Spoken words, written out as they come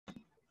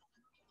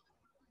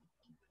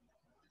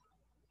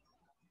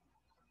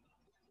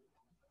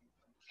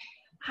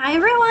Hi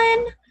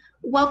everyone!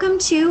 Welcome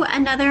to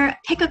another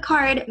pick a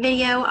card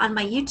video on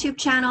my YouTube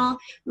channel.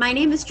 My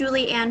name is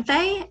Julie Ann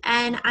Fay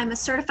and I'm a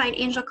certified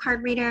angel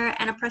card reader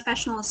and a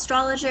professional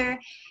astrologer.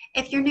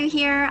 If you're new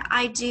here,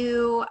 I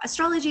do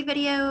astrology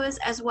videos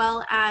as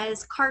well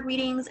as card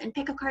readings and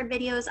pick a card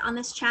videos on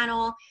this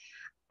channel.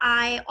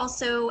 I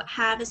also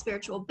have a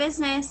spiritual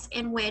business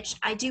in which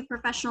I do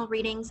professional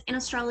readings in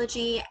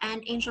astrology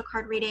and angel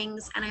card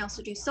readings, and I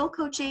also do soul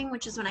coaching,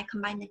 which is when I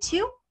combine the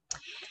two.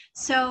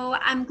 So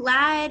I'm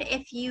glad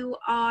if you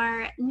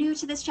are new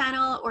to this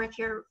channel or if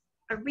you're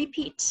a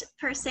repeat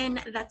person,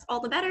 that's all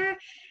the better.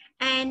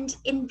 And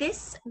in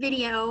this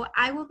video,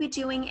 I will be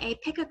doing a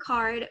pick a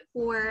card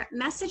for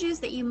messages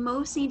that you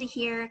most need to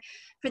hear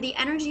for the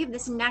energy of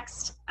this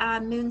next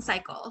moon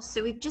cycle.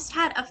 So we've just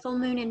had a full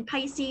moon in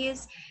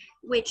Pisces,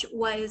 which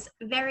was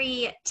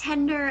very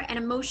tender and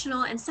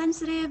emotional and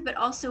sensitive, but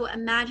also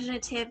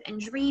imaginative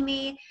and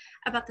dreamy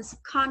about the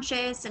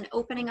subconscious and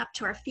opening up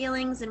to our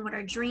feelings and what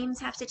our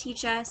dreams have to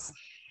teach us.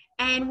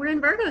 And we're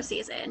in Virgo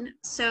season,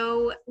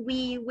 so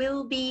we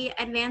will be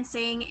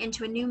advancing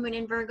into a new moon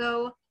in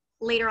Virgo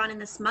later on in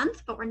this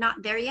month, but we're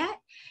not there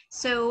yet.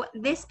 So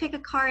this pick a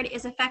card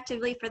is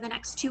effectively for the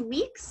next 2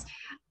 weeks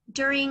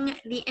during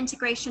the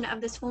integration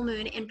of this full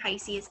moon in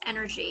Pisces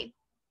energy.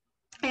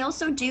 I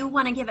also do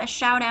want to give a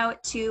shout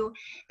out to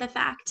the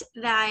fact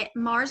that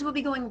Mars will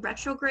be going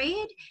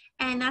retrograde,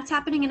 and that's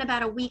happening in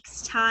about a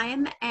week's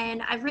time.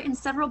 And I've written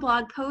several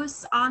blog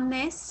posts on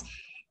this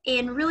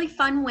in really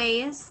fun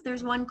ways.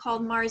 There's one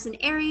called Mars in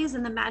Aries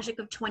and the Magic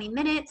of 20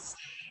 Minutes.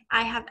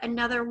 I have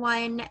another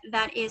one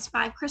that is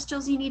 5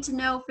 crystals you need to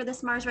know for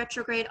this Mars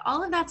retrograde.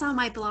 All of that's on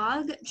my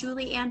blog,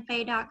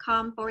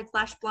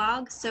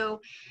 julieannfay.com/blog.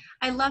 So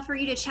I'd love for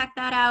you to check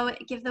that out,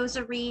 give those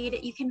a read.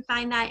 You can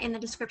find that in the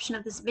description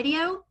of this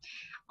video.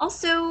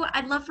 Also,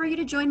 I'd love for you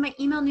to join my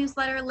email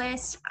newsletter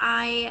list.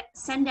 I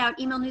send out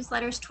email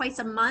newsletters twice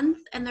a month,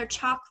 and they're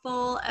chock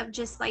full of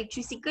just like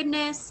juicy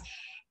goodness.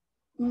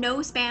 No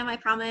spam, I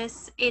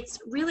promise. It's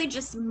really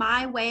just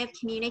my way of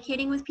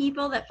communicating with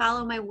people that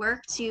follow my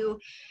work to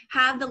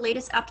have the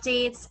latest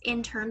updates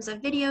in terms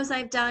of videos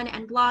I've done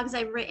and blogs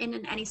I've written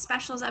and any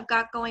specials I've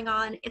got going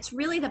on. It's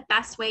really the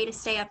best way to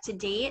stay up to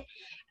date,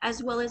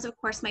 as well as, of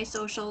course, my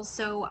socials.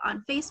 So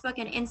on Facebook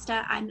and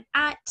Insta, I'm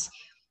at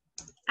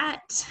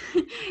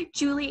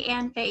Julie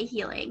Ann Fay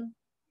Healing.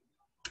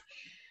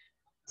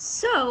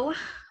 So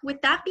with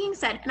that being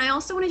said, and I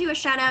also want to do a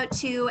shout out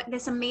to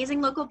this amazing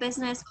local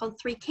business called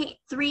Three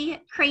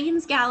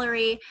Cranes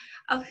Gallery,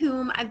 of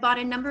whom I bought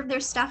a number of their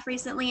stuff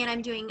recently, and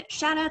I'm doing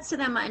shout outs to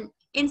them on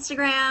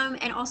Instagram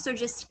and also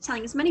just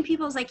telling as many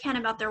people as I can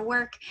about their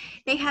work.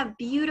 They have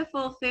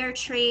beautiful fair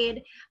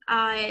trade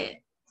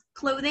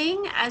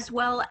clothing, as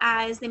well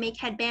as they make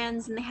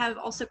headbands, and they have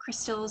also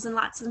crystals and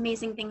lots of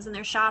amazing things in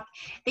their shop.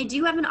 They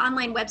do have an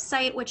online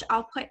website, which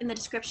I'll put in the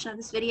description of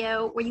this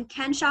video, where you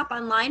can shop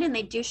online, and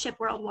they do ship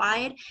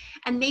worldwide.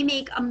 And they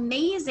make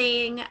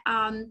amazing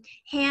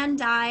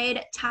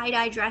hand-dyed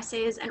tie-dye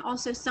dresses and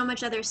also so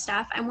much other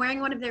stuff. I'm wearing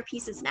one of their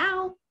pieces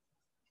now,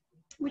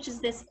 which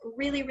is this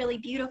really, really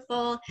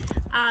beautiful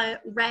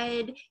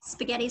red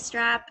spaghetti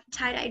strap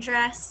tie-dye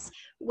dress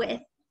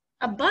with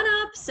a bun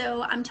up.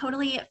 So I'm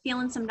totally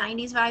feeling some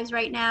 90s vibes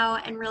right now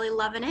and really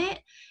loving it.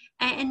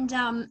 And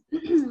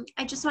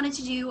I just wanted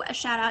to do a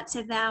shout out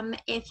to them.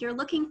 If you're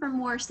looking for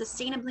more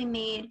sustainably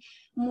made,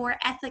 more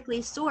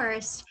ethically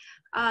sourced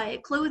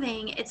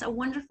clothing, it's a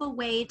wonderful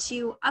way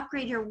to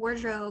upgrade your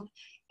wardrobe.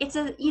 It's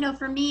a,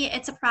 for me,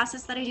 it's a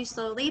process that I do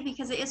slowly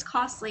because it is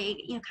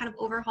costly, kind of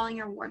overhauling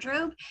your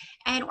wardrobe,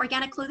 and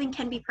organic clothing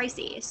can be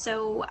pricey.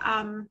 So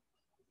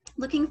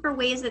looking for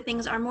ways that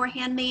things are more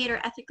handmade or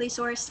ethically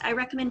sourced, I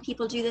recommend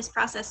people do this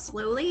process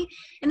slowly,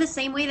 in the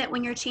same way that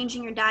when you're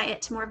changing your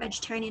diet to more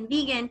vegetarian and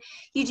vegan,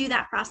 you do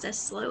that process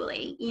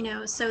slowly,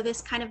 so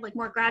this kind of like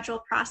more gradual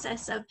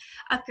process of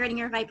upgrading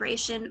your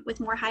vibration with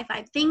more high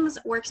vibe things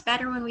works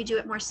better when we do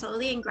it more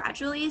slowly and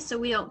gradually, so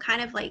we don't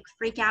kind of like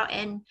freak out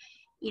and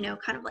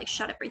kind of like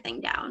shut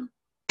everything down.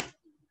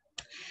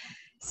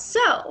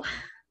 So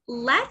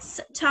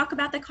let's talk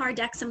about the card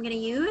decks I'm going to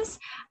use.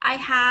 I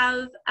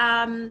have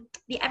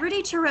the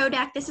Everyday Tarot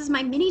deck. This is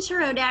my mini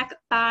tarot deck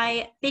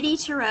by Biddy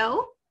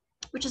Tarot,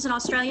 which is an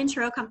Australian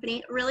tarot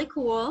company. Really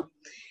cool.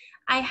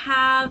 I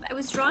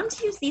was drawn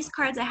to use these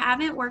cards. I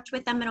haven't worked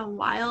with them in a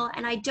while,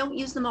 and I don't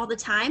use them all the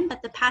time,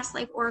 but the Past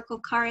Life Oracle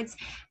cards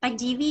by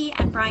Devi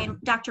and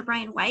Dr.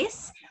 Brian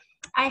Weiss.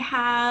 I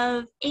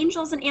have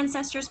Angels and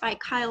Ancestors by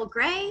Kyle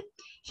Gray.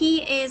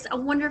 He is a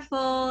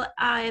wonderful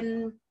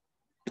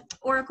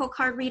oracle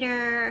card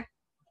reader,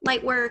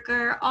 light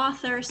worker,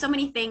 author, so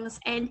many things,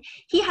 and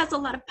he has a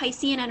lot of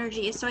Piscean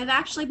energy. So I've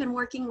actually been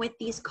working with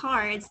these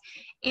cards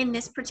in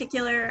this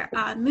particular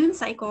moon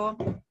cycle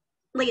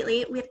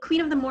lately. We have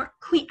I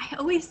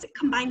always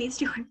combine these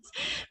two words.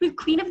 We have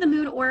Queen of the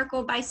Moon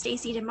Oracle by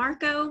Stacey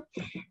DeMarco,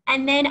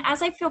 and then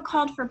as I feel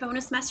called for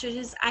bonus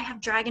messages, I have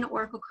Dragon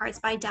Oracle cards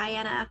by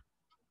Diana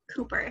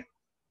Cooper,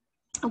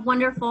 a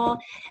wonderful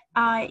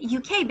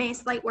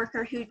UK-based light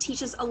worker who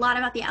teaches a lot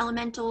about the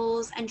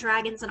elementals and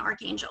dragons and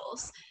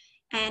archangels.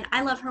 And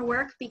I love her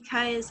work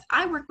because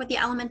I work with the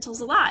elementals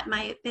a lot.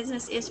 My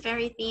business is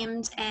fairy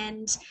themed,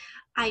 and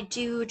I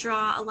do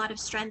draw a lot of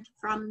strength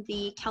from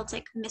the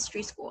Celtic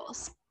mystery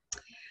schools.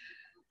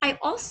 I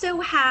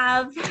also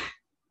have,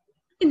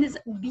 in this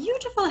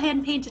beautiful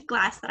hand-painted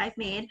glass that I've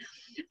made,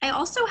 I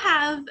also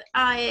have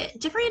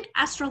different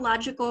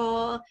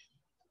astrological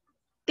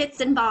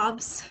bits and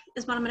bobs,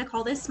 is what I'm going to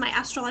call this, my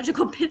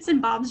astrological bits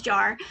and bobs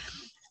jar.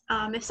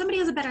 If somebody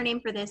has a better name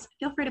for this,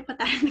 feel free to put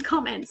that in the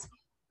comments.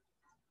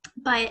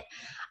 But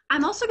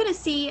I'm also going to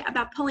see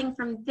about pulling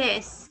from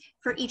this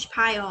for each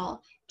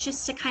pile,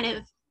 just to kind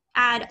of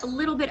add a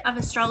little bit of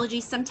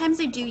astrology. Sometimes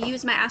I do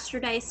use my astro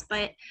dice,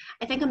 but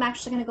I think I'm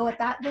actually going to go with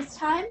that this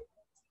time.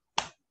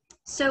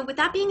 So with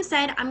that being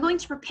said, I'm going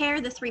to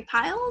prepare the 3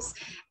 piles,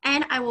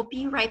 and I will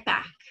be right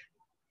back.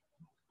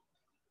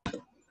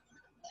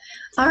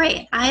 All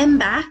right, I am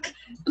back.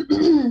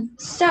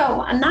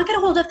 So I'm not going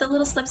to hold up the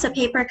little slips of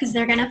paper because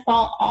they're going to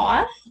fall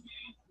off,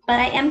 but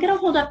I am going to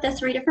hold up the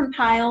 3 different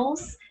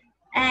piles.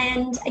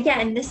 And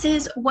again, this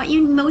is what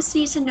you most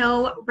need to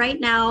know right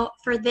now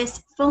for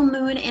this full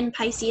moon in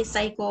Pisces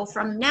cycle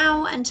from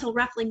now until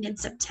roughly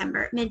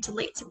mid-September, mid to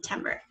late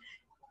September,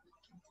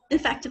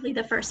 effectively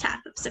the first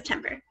half of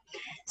September.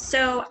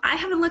 So I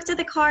haven't looked at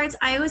the cards.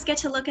 I always get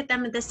to look at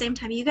them at the same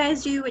time you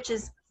guys do, which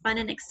is fun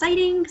and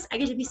exciting because I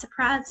get to be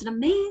surprised and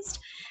amazed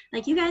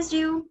like you guys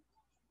do.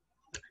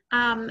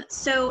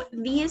 So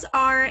these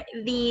are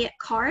the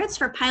cards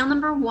for pile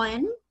number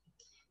 1.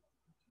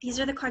 These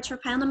are the cards for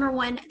pile number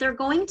 1. They're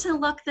going to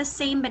look the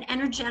same, but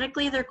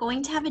energetically, they're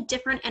going to have a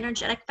different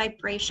energetic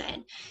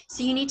vibration.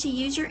 So you need to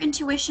use your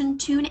intuition,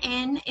 tune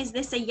in. Is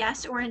this a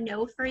yes or a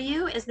no for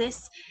you? Does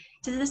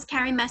this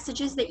carry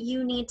messages that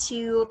you need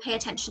to pay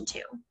attention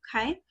to?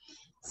 Okay,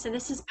 so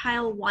this is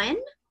pile 1.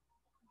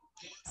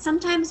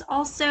 Sometimes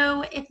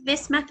also, if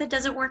this method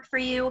doesn't work for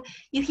you,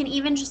 you can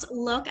even just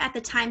look at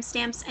the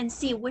timestamps and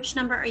see which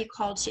number are you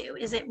called to.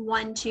 Is it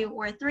 1, 2,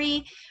 or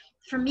 3?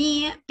 For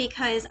me,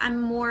 because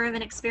I'm more of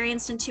an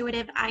experienced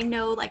intuitive, I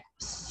know like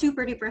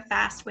super duper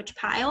fast which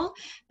pile.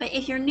 But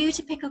if you're new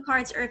to pick a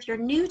cards, or if you're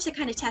new to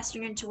kind of test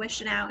your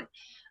intuition out,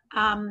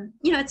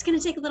 you know, it's going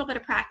to take a little bit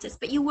of practice,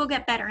 but you will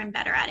get better and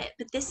better at it.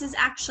 But this is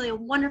actually a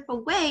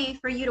wonderful way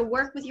for you to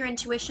work with your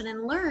intuition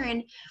and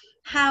learn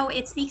how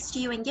it speaks to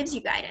you and gives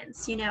you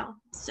guidance, you know.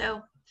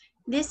 So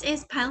this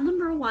is pile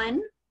number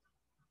 1.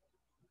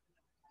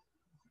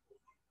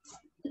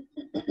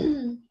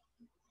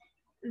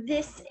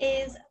 This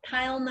is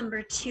pile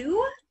number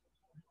 2.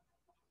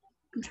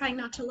 I'm trying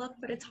not to look,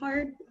 but it's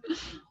hard.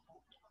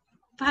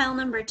 Pile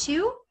number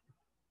 2.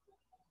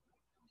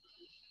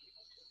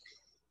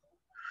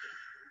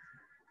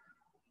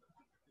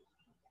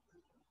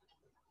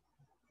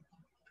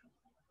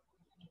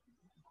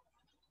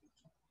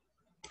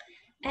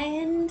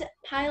 And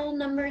pile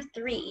number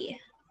 3.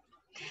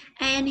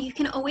 And you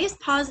can always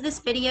pause this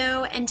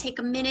video and take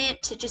a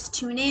minute to just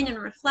tune in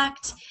and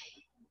reflect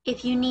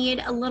if you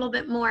need a little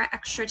bit more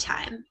extra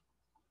time.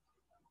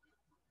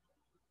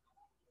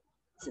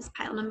 This is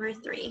pile number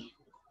 3.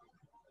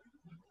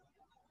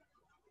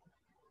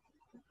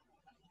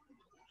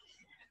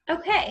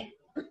 Okay,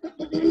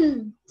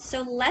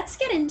 so let's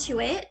get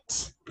into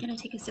it. I'm gonna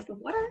take a sip of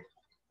water.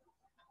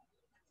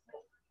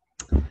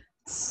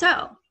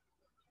 So,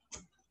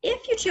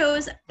 if you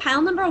chose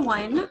pile number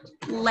 1,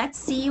 let's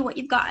see what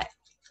you've got.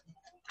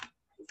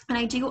 And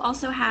I do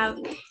also have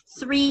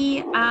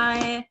 3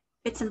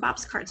 bits and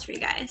bobs cards for you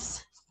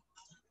guys.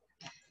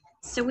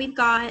 So we've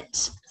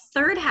got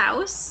 3rd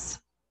house.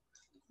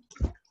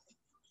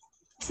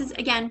 This is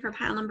again for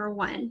pile number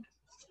 1.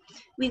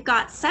 We've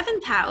got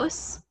 7th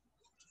house.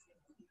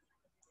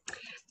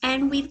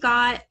 And we've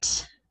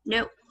got,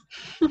 nope.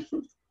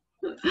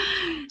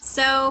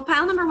 So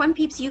pile number 1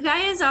 peeps, you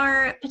guys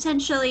are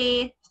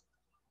potentially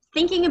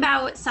thinking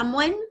about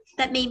someone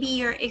that maybe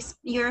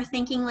you're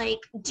thinking like,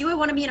 do I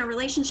want to be in a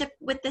relationship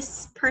with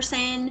this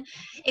person?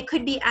 It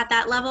could be at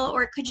that level,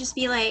 or it could just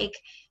be like,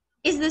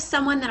 is this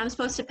someone that I'm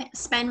supposed to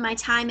spend my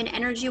time and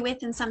energy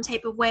with in some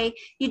type of way?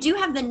 You do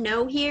have the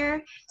no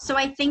here, so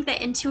I think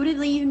that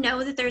intuitively you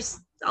know that there's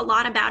a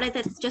lot about it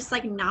that's just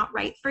like not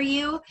right for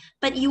you,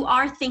 but you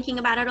are thinking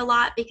about it a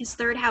lot because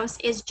 3rd house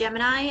is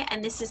Gemini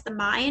and this is the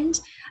mind.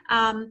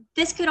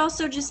 This could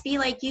also just be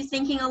like you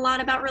thinking a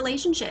lot about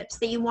relationships,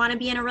 that you want to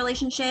be in a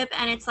relationship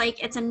and it's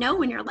like it's a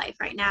no in your life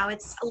right now.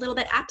 It's a little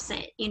bit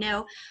absent, you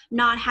know,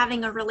 not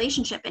having a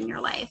relationship in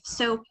your life.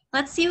 So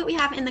let's see what we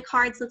have in the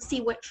cards. Let's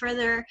see what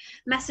further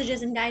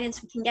messages and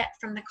guidance we can get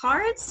from the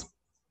cards.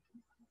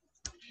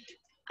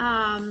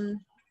 Okay.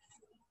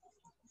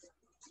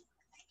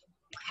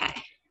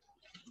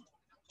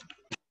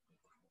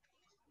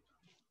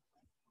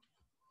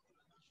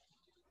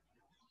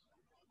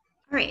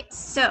 All right,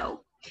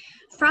 so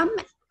from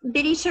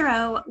Biddy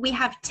Tarot, we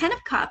have 10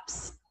 of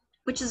Cups,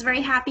 which is a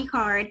very happy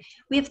card.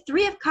 We have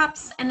 3 of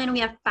Cups, and then we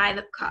have 5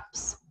 of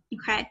Cups,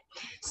 okay?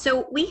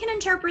 So we can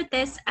interpret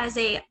this as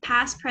a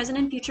past, present,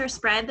 and future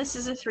spread. This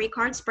is a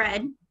 3-card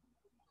spread.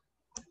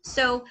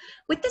 So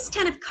with this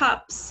 10 of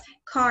Cups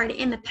card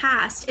in the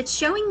past, it's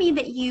showing me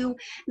that you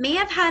may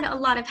have had a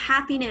lot of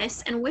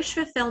happiness and wish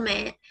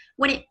fulfillment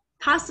when it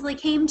possibly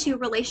came to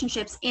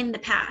relationships in the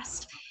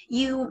past.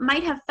 You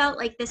might have felt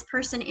like this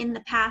person in the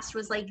past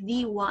was like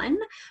the one,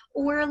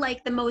 or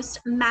like the most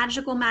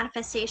magical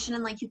manifestation,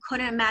 and like you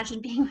couldn't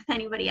imagine being with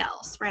anybody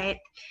else, right?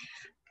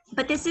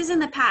 But this is in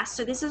the past,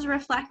 so this is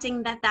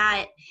reflecting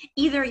that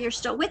either you're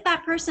still with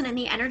that person and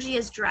the energy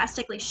is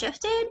drastically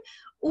shifted,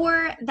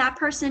 or that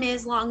person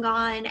is long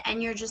gone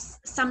and you're just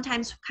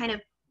sometimes kind of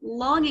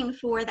longing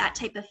for that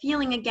type of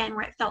feeling again,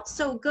 where it felt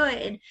so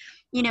good,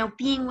 you know,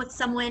 being with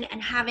someone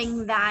and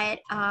having that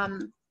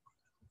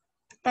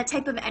that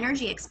type of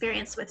energy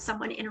experience with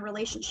someone in a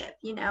relationship,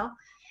 you know.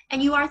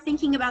 And you are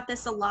thinking about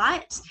this a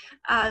lot.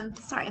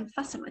 Sorry, I'm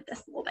fussing with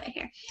this a little bit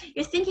here.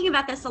 You're thinking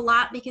about this a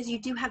lot because you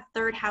do have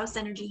third house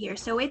energy here.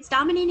 So it's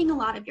dominating a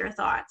lot of your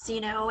thoughts, you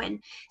know, and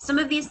some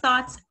of these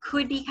thoughts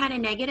could be kind of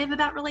negative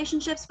about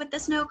relationships with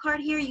this no card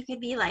here. You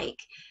could be like,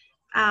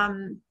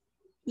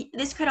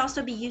 this could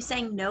also be you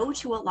saying no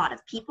to a lot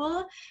of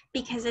people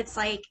because it's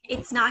like,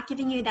 it's not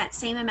giving you that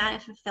same amount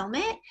of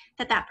fulfillment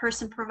that that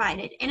person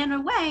provided. And in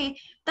a way,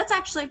 that's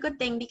actually a good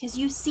thing because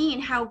you've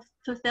seen how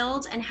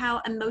fulfilled and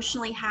how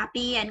emotionally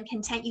happy and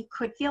content you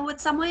could feel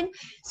with someone.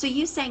 So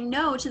you saying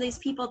no to these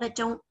people that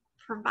don't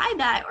provide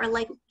that or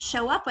like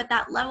show up with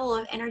that level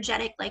of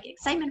energetic like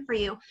excitement for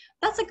you,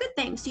 that's a good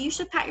thing. So you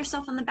should pat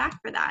yourself on the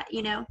back for that,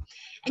 you know.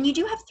 And you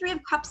do have 3 of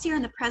Cups here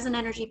in the present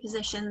energy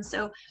position.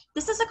 So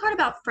this is a card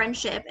about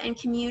friendship and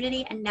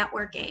community and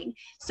networking.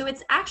 So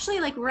it's actually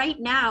like right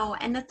now,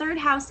 and the 3rd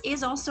house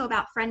is also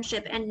about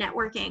friendship and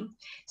networking.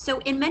 So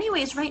in many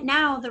ways right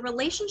now, the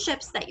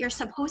relationships that you're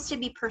supposed to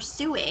be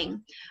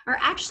pursuing are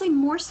actually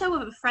more so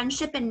of a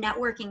friendship and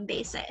networking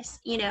basis,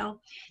 you know.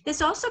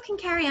 This also can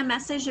carry a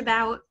message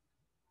about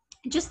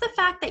just the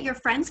fact that your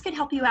friends could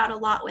help you out a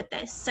lot with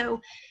this. So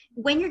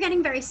when you're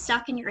getting very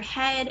stuck in your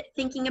head,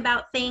 thinking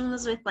about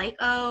things with like,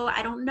 oh,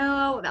 I don't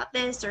know about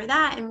this or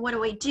that, and what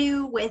do I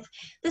do with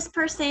this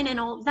person and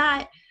all of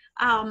that,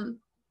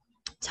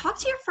 talk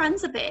to your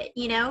friends a bit,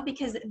 you know,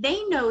 because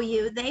they know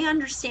you, they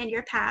understand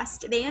your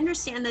past, they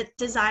understand the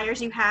desires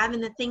you have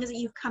and the things that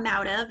you've come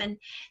out of, and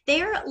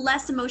they're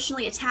less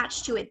emotionally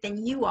attached to it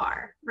than you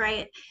are,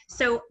 right?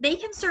 So they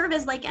can serve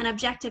as like an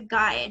objective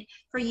guide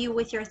for you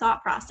with your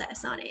thought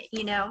process on it,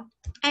 you know.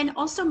 And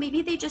also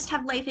maybe they just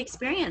have life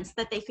experience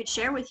that they could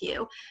share with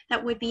you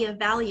that would be of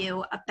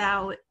value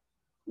about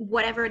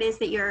whatever it is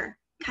that you're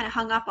kind of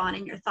hung up on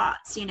in your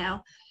thoughts, you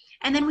know.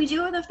 And then we do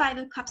have the 5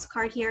 of Cups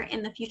card here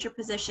in the future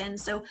position.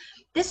 So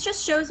this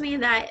just shows me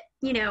that,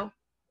 you know,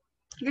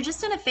 you're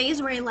just in a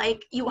phase where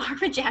like you are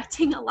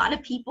rejecting a lot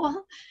of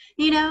people,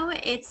 you know.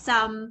 It's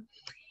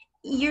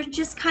you're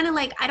just kind of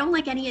like, I don't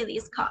like any of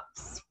these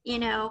cups, you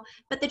know.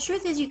 But the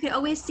truth is you could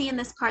always see in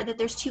this card that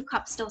there's 2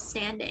 cups still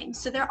standing.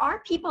 So there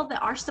are people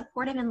that are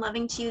supportive and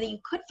loving to you that you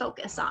could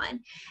focus on.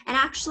 And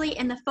actually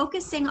in the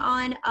focusing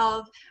on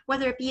of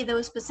whether it be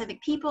those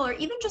specific people or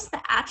even just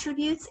the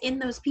attributes in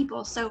those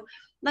people. So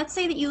let's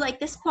say that you like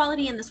this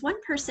quality in this one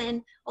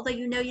person, although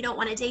you know you don't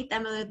want to date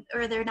them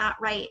or they're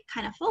not right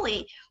kind of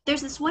fully.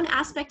 There's this one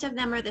aspect of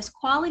them or this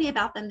quality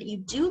about them that you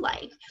do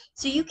like.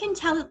 So you can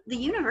tell the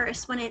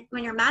universe when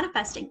you're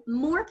manifesting,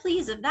 more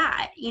please of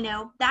that, you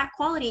know, that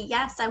quality.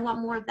 Yes, I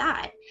want more of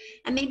that.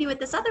 And maybe with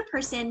this other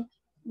person,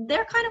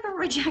 they're kind of a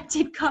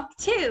rejected cup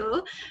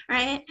too,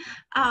 right?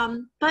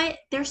 But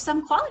there's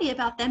some quality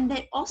about them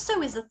that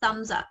also is a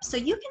thumbs up. So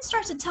you can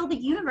start to tell the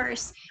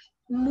universe,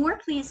 more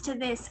pleased to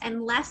this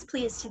and less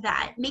pleased to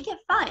that. Make it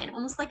fun,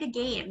 almost like a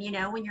game, you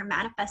know. When you're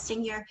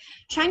manifesting, you're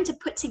trying to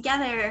put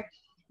together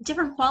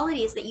different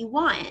qualities that you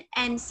want.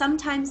 And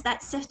sometimes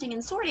that sifting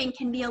and sorting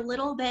can be a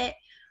little bit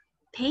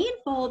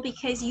painful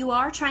because you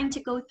are trying to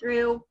go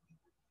through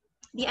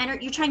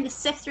you're trying to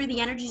sift through the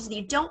energies that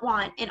you don't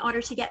want in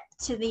order to get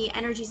to the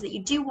energies that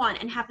you do want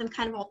and have them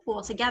kind of all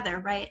pool together,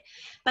 right?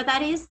 But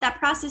that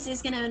process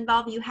is going to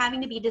involve you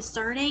having to be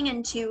discerning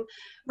and to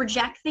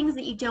reject things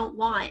that you don't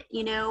want,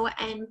 you know.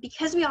 And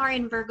because we are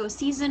in Virgo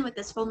season with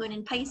this full moon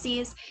in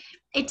Pisces,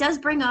 it does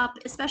bring up,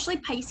 especially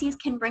Pisces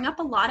can bring up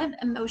a lot of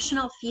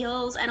emotional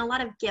feels and a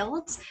lot of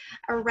guilt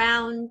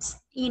around,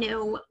 you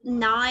know,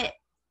 not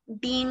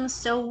being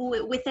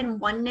so within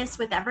oneness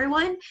with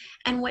everyone.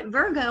 And what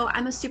Virgo,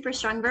 I'm a super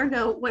strong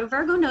Virgo, what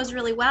Virgo knows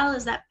really well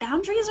is that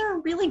boundaries are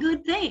a really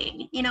good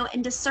thing, you know,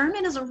 and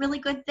discernment is a really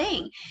good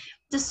thing.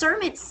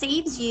 Discernment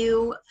saves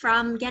you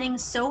from getting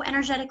so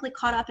energetically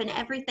caught up in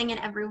everything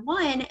and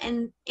everyone,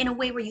 and in a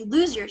way where you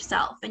lose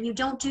yourself and you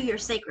don't do your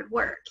sacred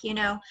work, you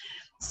know.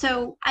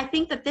 So I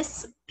think that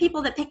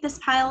people that pick this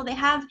pile, they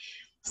have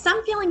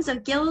some feelings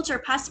of guilt or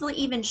possibly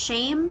even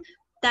shame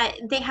that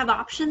they have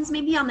options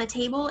maybe on the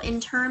table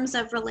in terms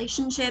of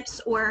relationships,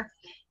 or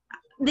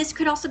this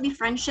could also be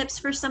friendships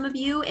for some of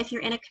you if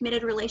you're in a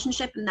committed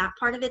relationship and that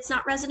part of it's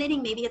not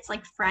resonating. Maybe it's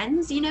like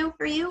friends, you know,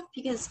 for you,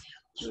 because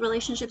there's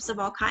relationships of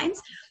all kinds.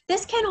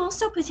 This can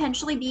also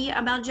potentially be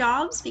about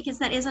jobs, because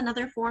that is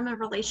another form of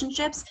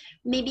relationships.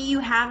 Maybe you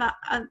have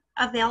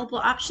available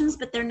options,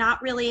 but they're not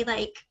really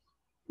like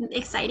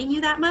exciting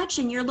you that much,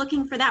 and you're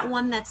looking for that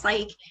one that's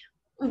like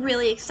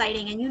really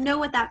exciting, and you know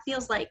what that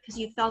feels like because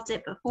you felt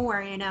it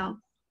before, you know.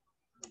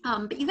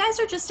 But you guys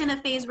are just in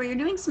a phase where you're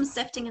doing some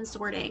sifting and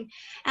sorting.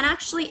 And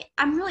actually,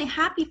 I'm really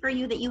happy for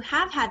you that you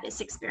have had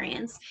this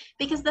experience,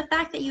 because the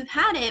fact that you've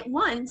had it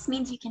once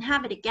means you can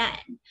have it again.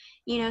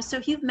 You know, so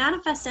if you've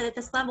manifested at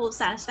this level of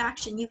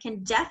satisfaction, you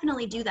can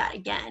definitely do that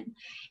again.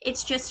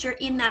 It's just you're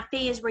in that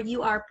phase where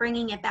you are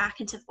bringing it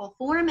back into full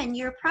form, and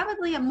you're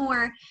probably a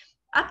more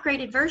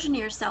upgraded version of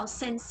yourself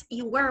since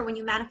you were when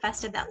you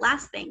manifested that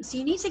last thing. So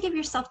you need to give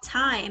yourself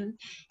time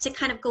to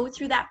kind of go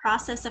through that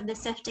process of the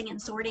sifting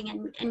and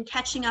sorting and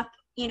catching up,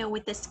 you know,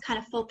 with this kind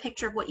of full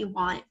picture of what you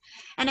want.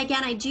 And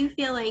again, I do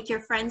feel like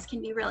your friends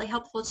can be really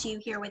helpful to you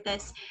here with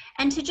this,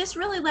 and to just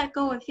really let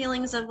go of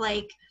feelings of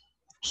like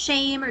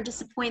shame or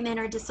disappointment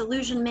or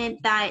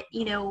disillusionment that,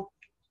 you know,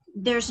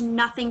 there's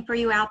nothing for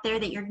you out there,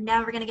 that you're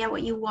never going to get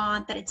what you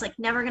want, that it's like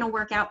never going to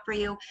work out for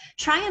you.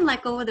 Try and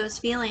let go of those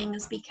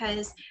feelings,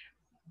 because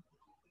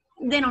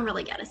they don't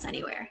really get us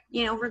anywhere.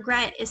 You know,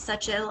 regret is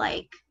such a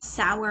like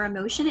sour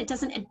emotion. It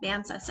doesn't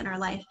advance us in our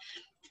life.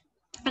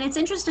 And it's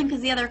interesting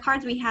because the other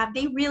cards we have,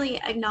 they really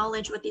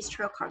acknowledge what these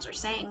tarot cards are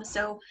saying.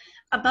 So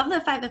above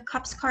the Five of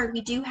Cups card,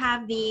 we do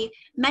have the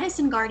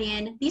Medicine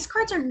Guardian. These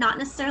cards are not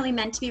necessarily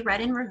meant to be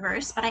read in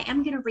reverse, but I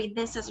am going to read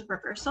this as a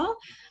reversal.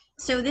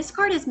 So this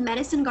card is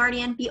Medicine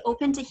Guardian, be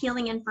open to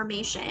healing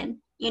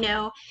information, you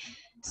know.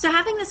 So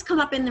having this come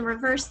up in the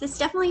reverse, this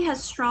definitely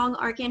has strong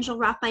Archangel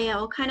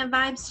Raphael kind of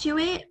vibes to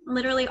it.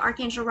 Literally,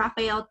 Archangel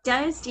Raphael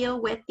does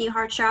deal with the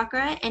heart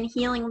chakra and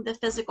healing the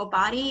physical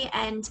body.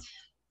 And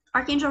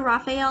Archangel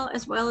Raphael,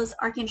 as well as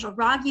Archangel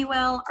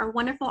Raguel, are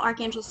wonderful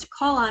archangels to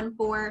call on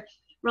for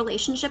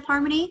relationship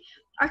harmony.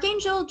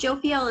 Archangel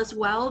Jophiel as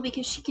well,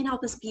 because she can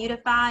help us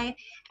beautify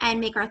and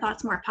make our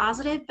thoughts more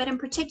positive. But in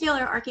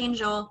particular,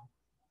 Archangel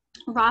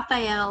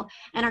Raphael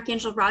and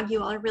Archangel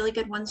Raguel are really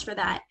good ones for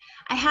that.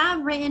 I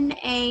have written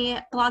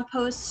a blog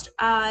post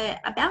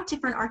about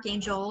different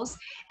archangels,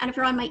 and if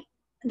you're on my,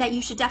 that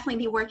you should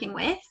definitely be working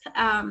with,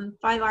 5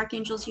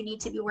 archangels you need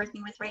to be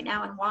working with right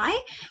now and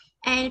why.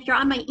 And if you're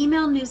on my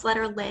email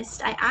newsletter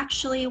list, I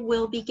actually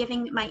will be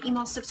giving my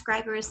email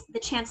subscribers the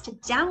chance to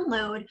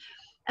download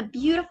a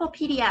beautiful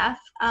PDF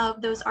of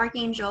those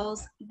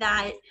archangels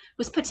that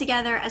was put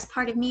together as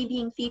part of me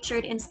being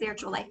featured in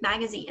Spiritual Life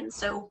magazine.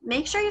 So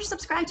make sure you're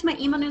subscribed to my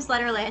email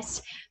newsletter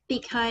list,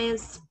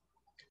 because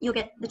you'll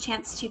get the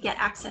chance to get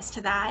access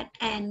to that.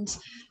 And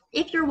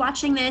if you're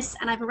watching this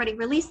and I've already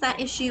released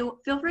that issue,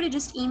 feel free to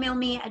just email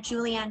me at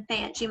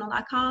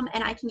juliannefay@gmail.com,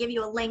 and I can give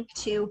you a link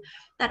to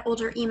that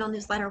older email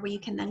newsletter where you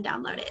can then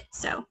download it.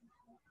 So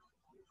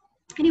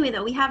anyway,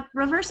 though, we have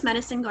reverse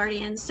Medicine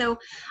Guardian. So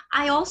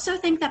I also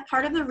think that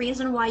part of the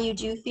reason why you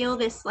do feel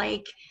this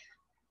like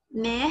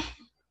meh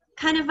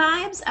kind of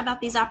vibes about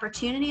these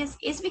opportunities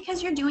is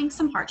because you're doing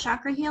some heart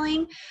chakra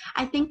healing.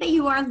 I think that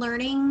you are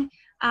learning,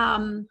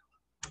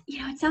 you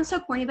know, it sounds so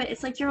corny, but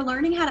it's like you're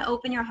learning how to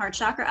open your heart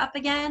chakra up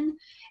again.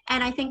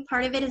 And I think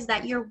part of it is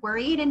that you're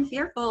worried and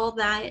fearful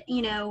that,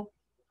 you know,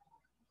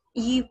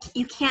 you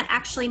can't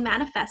actually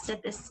manifest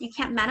at this, you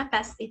can't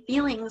manifest the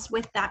feelings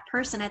with that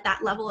person at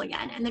that level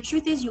again. And the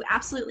truth is you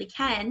absolutely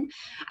can.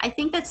 I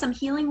think that some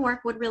healing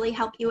work would really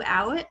help you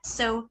out.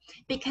 So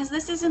because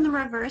this is in the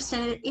reverse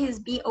and it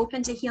is be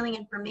open to healing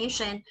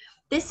information,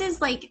 this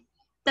is like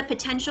the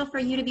potential for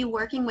you to be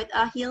working with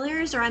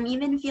healers, or I'm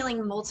even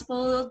feeling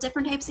multiple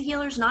different types of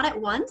healers, not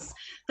at once,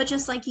 but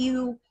just like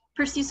you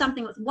pursue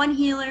something with one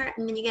healer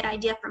and then you get an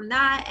idea from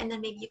that, and then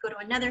maybe you go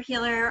to another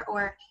healer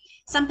or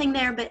something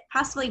there, but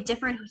possibly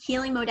different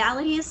healing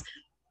modalities,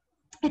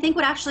 I think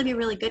would actually be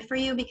really good for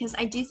you, because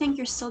I do think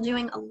you're still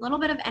doing a little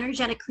bit of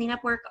energetic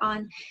cleanup work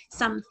on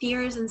some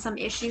fears and some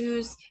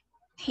issues,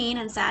 pain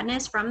and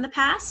sadness from the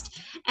past.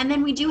 And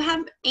then we do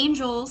have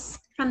angels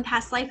from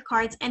past life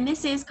cards, and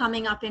this is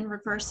coming up in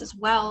reverse as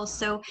well.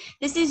 So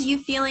this is you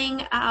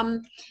feeling a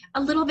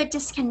little bit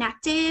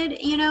disconnected,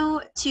 you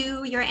know,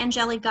 to your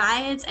angelic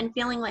guides and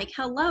feeling like,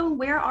 hello,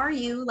 where are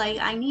you? Like,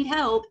 I need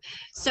help.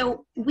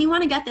 So we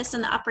want to get this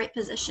in the upright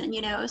position,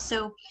 you know.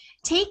 So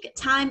take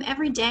time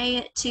every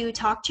day to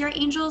talk to your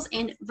angels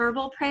in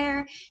verbal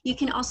prayer. You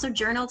can also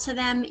journal to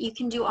them. You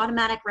can do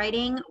automatic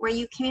writing where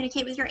you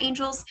communicate with your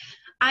angels.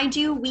 I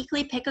do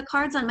weekly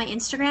pick-a-cards on my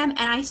Instagram, and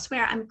I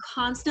swear I'm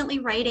constantly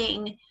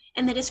writing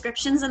in the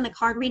descriptions and the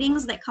card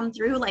readings that come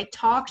through, like,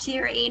 talk to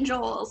your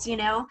angels, you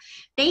know.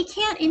 They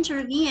can't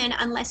intervene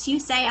unless you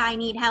say, I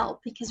need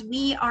help, because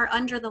we are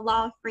under the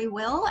law of free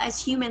will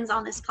as humans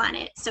on this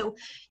planet. So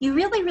you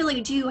really, really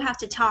do have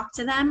to talk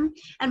to them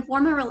and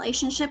form a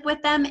relationship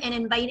with them and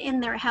invite in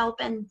their help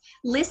and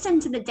listen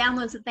to the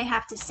downloads that they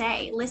have to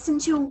say. Listen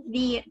to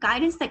the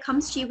guidance that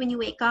comes to you when you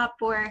wake up,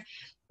 or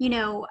you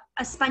know,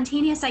 a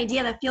spontaneous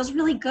idea that feels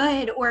really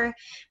good, or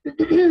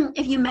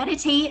if you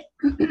meditate,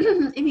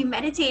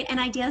 and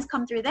ideas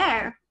come through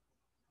there,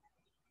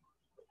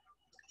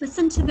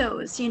 listen to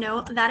those, you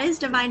know, that is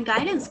divine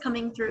guidance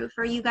coming through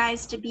for you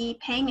guys to be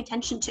paying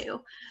attention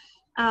to.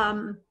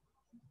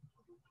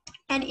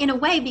 And in a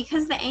way,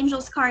 because the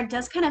angels card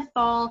does kind of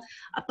fall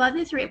above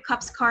the Three of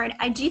Cups card,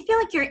 I do feel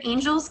like your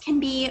angels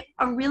can be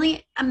a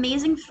really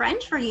amazing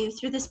friend for you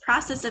through this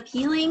process of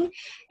healing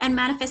and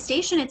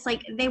manifestation. It's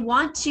like they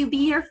want to be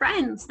your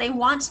friends. They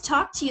want to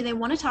talk to you. They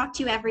want to talk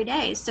to you every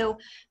day. So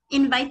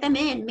invite them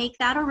in, make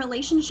that a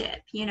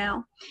relationship, you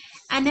know.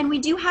 And then we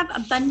do have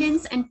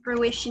abundance and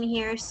fruition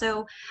here.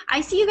 So I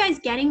see you guys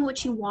getting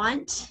what you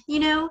want, you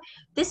know.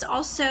 This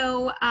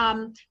also,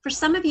 for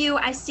some of you,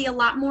 I see a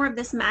lot more of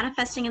this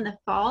manifesting in the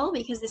fall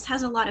because this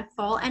has a lot of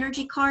fall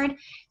energy card.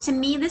 To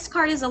me, this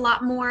card is a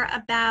lot more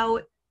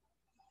about,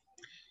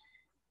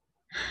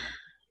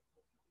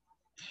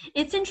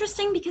 it's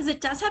interesting because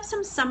it does have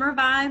some summer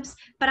vibes,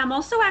 but I'm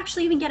also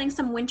actually even getting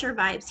some winter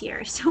vibes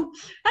here. So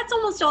that's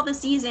almost all the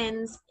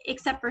seasons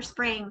except for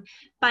spring.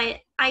 But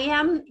I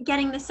am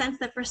getting the sense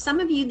that for some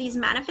of you, these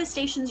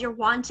manifestations you're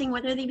wanting,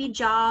 whether they be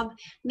job,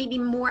 maybe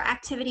more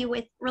activity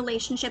with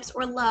relationships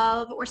or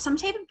love, or some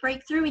type of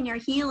breakthrough in your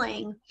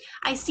healing,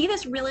 I see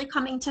this really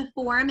coming to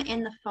form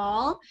in the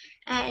fall.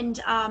 And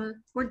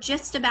we're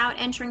just about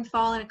entering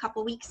fall in a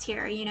couple weeks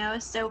here, you know,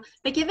 so,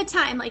 but give it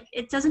time. Like,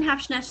 it doesn't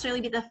have to necessarily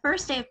be the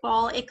first day of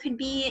fall. It could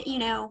be, you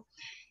know,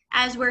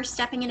 as we're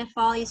stepping into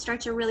fall, you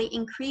start to really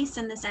increase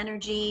in this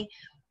energy,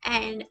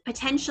 and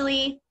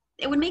potentially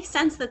it would make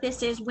sense that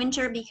this is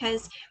winter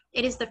because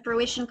it is the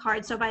fruition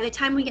card. So by the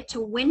time we get to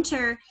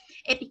winter,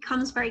 it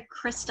becomes very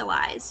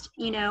crystallized,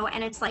 you know,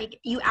 and it's like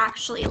you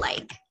actually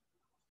like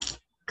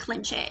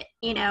clinch it,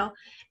 you know.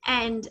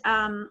 And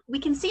we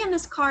can see in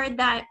this card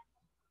that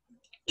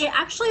it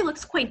actually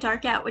looks quite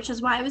dark out, which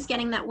is why I was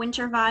getting that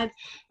winter vibe.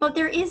 But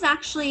there is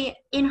actually,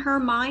 in her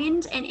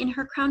mind and in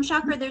her crown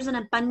chakra, there's an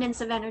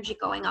abundance of energy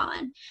going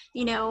on,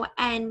 you know,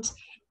 and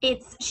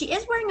she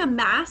is wearing a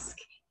mask.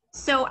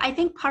 So I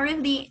think part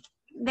of the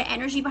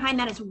energy behind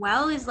that as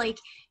well is like,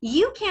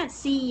 you can't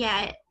see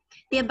yet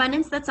the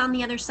abundance that's on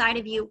the other side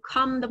of you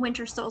come the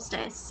winter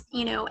solstice,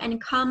 you know,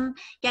 and come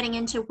getting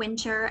into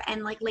winter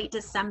and like late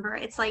December.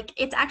 It's like,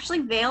 it's actually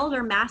veiled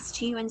or masked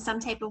to you in some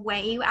type of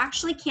way. You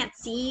actually can't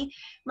see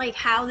like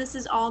how this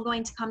is all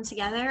going to come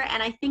together.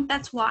 And I think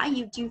that's why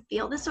you do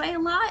feel this way a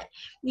lot.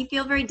 You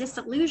feel very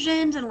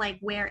disillusioned and like,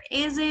 where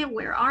is it?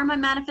 Where are my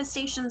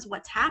manifestations?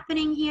 What's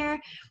happening here?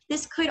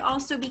 This could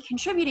also be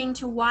contributing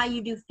to why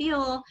you do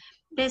feel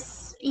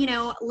this, you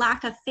know,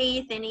 lack of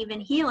faith and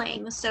even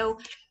healing. So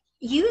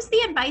use the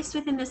advice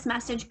within this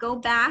message. Go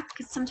back,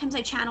 because sometimes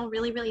I channel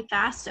really, really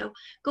fast. So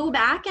go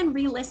back and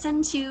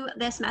re-listen to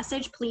this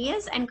message,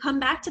 please, and come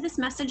back to this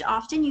message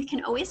often. You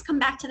can always come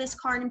back to this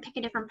card and pick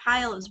a different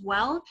pile as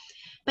well.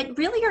 But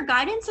really, your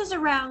guidance is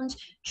around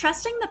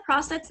trusting the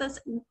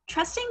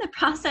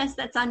process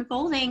that's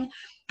unfolding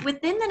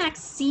within the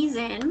next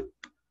season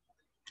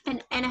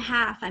and a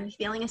half. I'm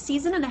feeling a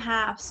season and a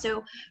half.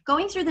 So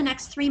going through the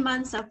next 3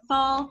 months of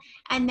fall,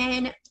 and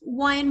then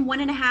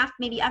 1.5,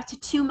 maybe up to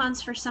 2 months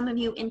for some of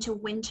you into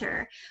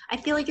winter. I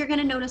feel like you're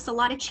going to notice a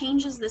lot of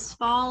changes this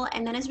fall.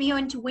 And then as we go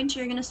into winter,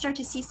 you're going to start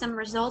to see some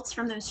results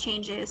from those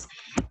changes.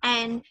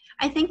 And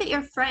I think that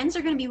your friends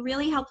are going to be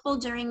really helpful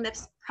during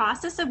this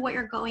process of what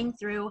you're going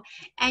through.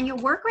 And your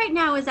work right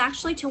now is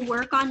actually to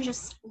work on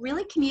just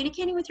really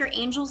communicating with your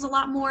angels a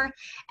lot more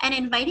and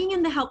inviting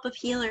in the help of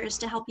healers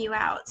to help you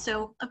out.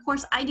 So of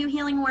course, I do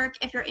healing work.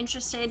 If you're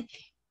interested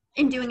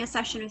in doing a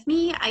session with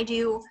me, I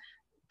do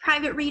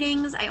private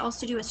readings. I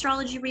also do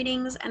astrology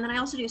readings. And then I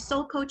also do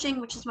soul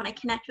coaching, which is when I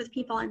connect with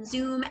people on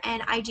Zoom,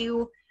 and I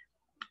do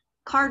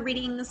card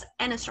readings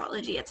and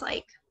astrology. It's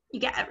like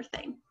you get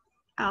everything.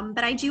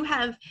 But I do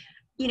have,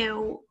 you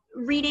know,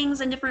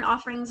 readings and different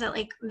offerings at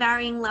like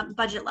varying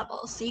budget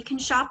levels. So you can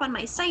shop on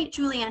my site,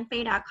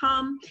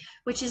 juliannefay.com,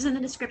 which is in the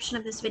description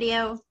of this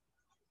video,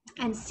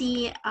 and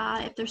see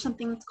if there's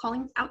something that's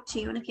calling out to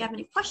you. And if you have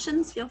any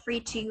questions, feel free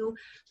to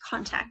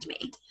contact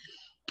me.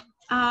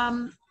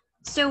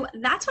 So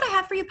that's what I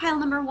have for you, pile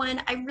number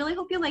 1. I really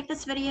hope you liked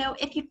this video.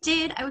 If you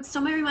did, I would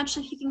so very much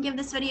if you can give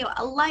this video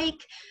a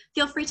like.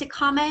 Feel free to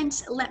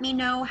comment. Let me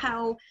know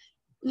how,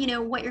 you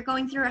know, what you're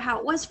going through or how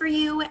it was for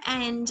you.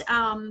 And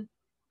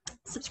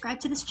subscribe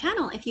to this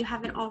channel if you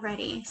haven't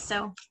already.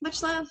 So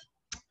much love.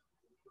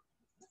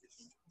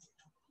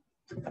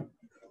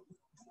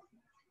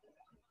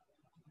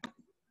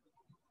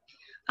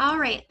 All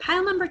right,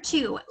 pile number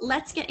 2,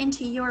 let's get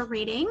into your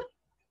reading.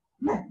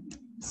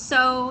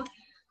 So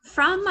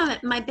from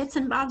my bits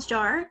and bobs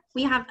jar,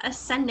 we have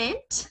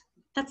Ascendant.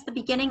 That's the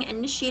beginning,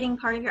 initiating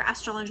part of your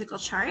astrological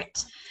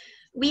chart.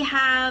 We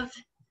have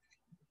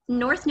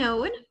North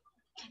Node.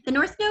 The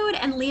North Node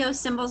and Leo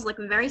symbols look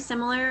very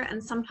similar,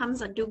 and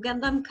sometimes I do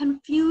get them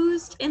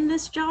confused in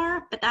this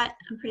jar, but that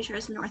I'm pretty sure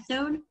is North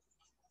Node.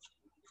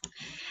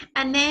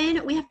 And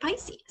then we have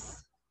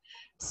Pisces.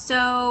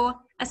 So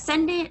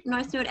Ascendant,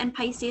 North Node, and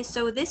Pisces.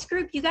 So this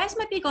group, you guys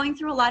might be going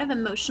through a lot of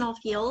emotional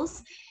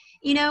feels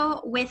You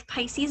know, with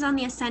Pisces on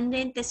the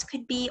ascendant, this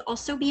could be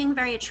also being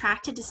very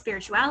attracted to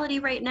spirituality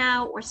right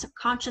now, or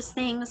subconscious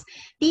things,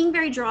 being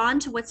very drawn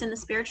to what's in the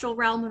spiritual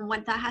realm and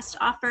what that has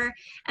to offer.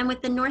 And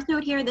with the North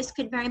Node here, this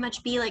could very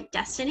much be like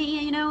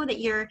destiny, you know, that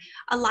you're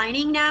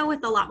aligning now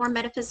with a lot more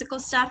metaphysical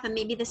stuff, and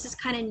maybe this is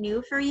kind of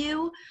new for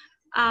you.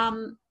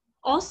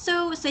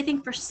 Also, so I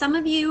think for some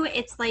of you,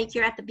 it's like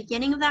you're at the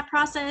beginning of that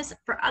process.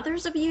 For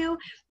others of you,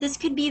 this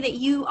could be that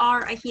you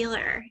are a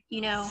healer,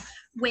 you know,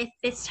 with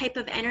this type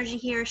of energy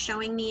here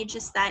showing me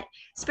just that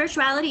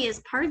spirituality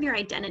is part of your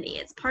identity.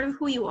 It's part of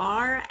who you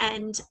are,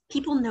 and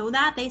people know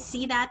that, they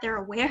see that, they're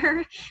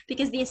aware,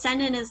 because the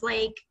ascendant is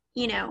like,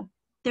 you know,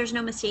 there's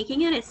no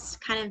mistaking it. It's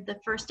kind of the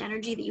first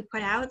energy that you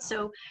put out.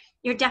 So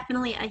you're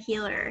definitely a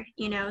healer,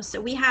 you know.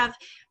 So we have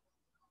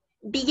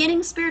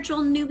beginning spiritual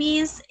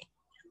newbies,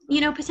 you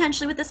know,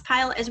 potentially with this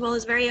pile, as well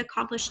as very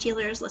accomplished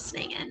healers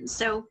listening in.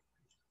 So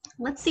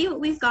let's see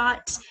what we've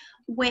got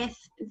with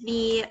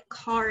the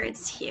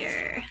cards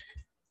here.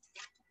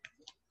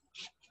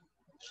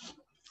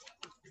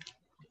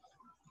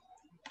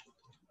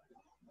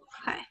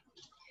 Okay,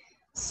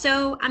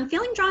 so I'm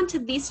feeling drawn to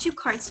these two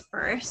cards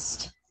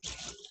first.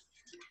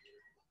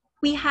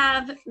 We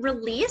have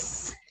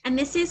release, and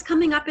this is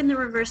coming up in the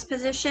reverse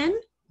position.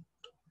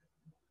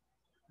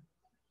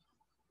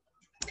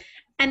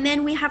 And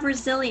then we have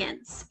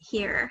resilience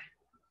here.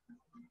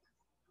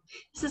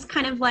 This is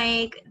kind of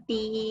like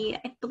the,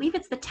 I believe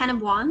it's the 10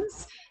 of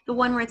Wands, the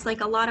one where it's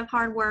like a lot of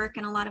hard work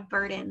and a lot of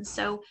burden.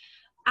 So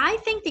I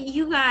think that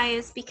you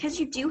guys, because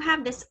you do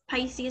have this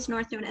Pisces,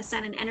 North Node,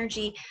 Ascendant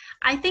energy,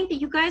 I think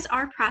that you guys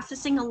are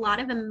processing a lot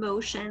of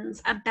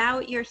emotions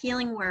about your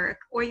healing work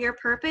or your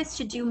purpose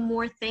to do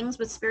more things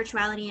with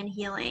spirituality and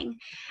healing.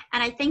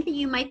 And I think that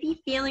you might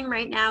be feeling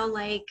right now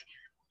like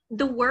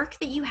the work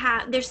that you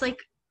have, there's like,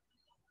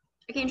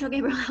 Archangel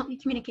Gabriel, help me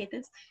communicate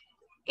this.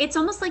 It's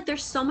almost like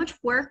there's so much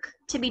work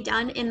to be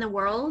done in the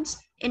world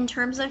in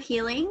terms of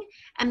healing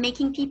and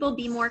making people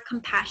be more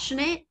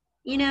compassionate,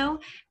 you know,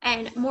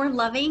 and more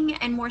loving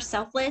and more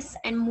selfless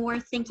and more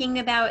thinking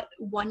about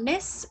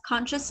oneness,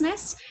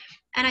 consciousness.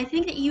 And I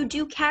think that you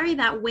do carry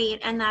that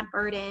weight and that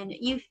burden.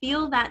 You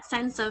feel that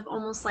sense of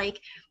almost like,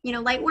 you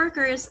know, light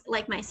workers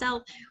like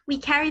myself, we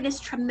carry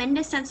this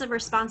tremendous sense of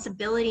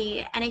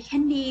responsibility, and it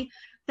can be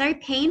very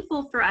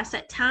painful for us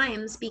at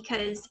times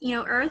because, you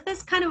know, Earth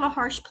is kind of a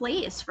harsh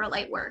place for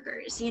light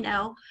workers, you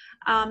know,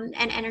 and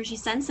energy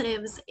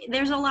sensitives.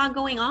 There's a lot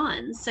going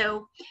on.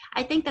 So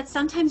I think that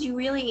sometimes you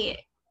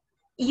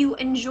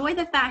enjoy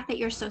the fact that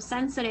you're so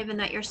sensitive and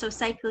that you're so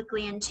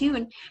cyclically in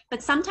tune,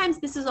 but sometimes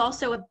this is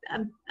also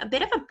a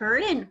bit of a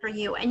burden for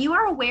you, and you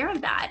are aware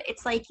of that.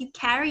 It's like you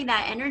carry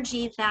that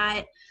energy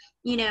that,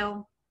 you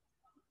know,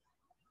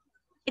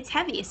 it's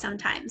heavy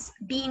sometimes,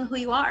 being who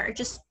you are,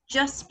 just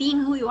being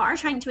who you are,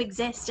 trying to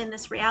exist in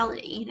this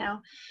reality, you know.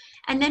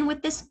 And then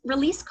with this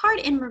release card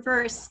in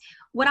reverse,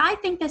 what I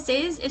think this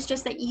is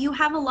just that you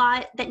have a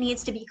lot that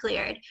needs to be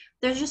cleared.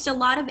 There's just a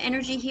lot of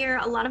energy here,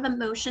 a lot of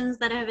emotions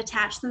that have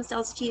attached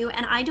themselves to you.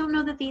 And I don't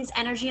know that these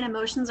energy and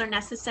emotions are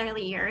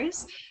necessarily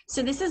yours.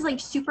 So this is like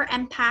super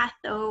empath,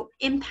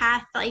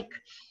 like,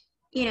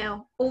 you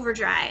know,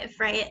 overdrive,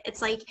 right?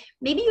 It's like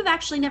maybe you've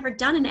actually never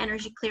done an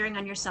energy clearing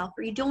on yourself,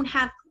 or you don't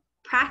have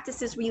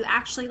practices where you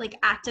actually like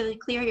actively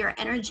clear your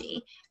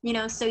energy, you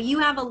know. So you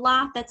have a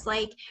lot that's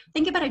like,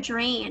 think about a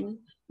drain,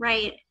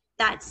 right,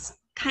 that's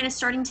kind of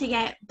starting to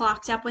get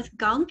blocked up with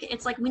gunk.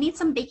 It's like we need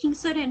some baking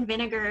soda and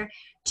vinegar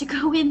to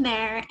go in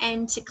there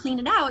and to clean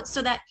it out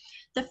so that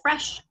the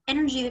fresh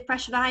energy, the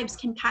fresh vibes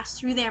can pass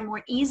through there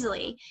more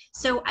easily.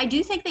 So I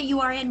do think that you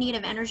are in need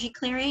of energy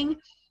clearing,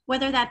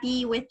 whether that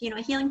be with, you know,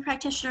 a healing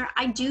practitioner.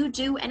 I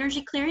do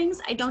energy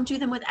clearings. I don't do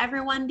them with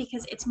everyone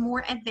because it's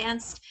more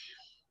advanced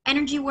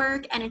energy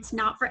work and it's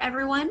not for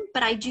everyone,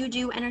 but I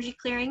do energy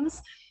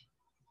clearings.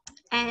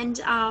 And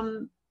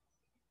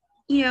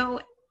you know,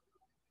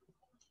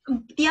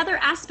 the other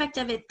aspect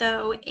of it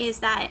though is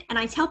that, and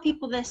I tell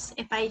people this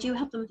if I do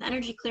help them with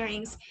energy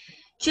clearings,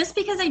 just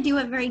because I do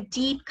a very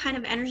deep kind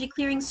of energy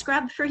clearing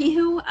scrub for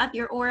you of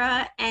your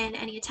aura and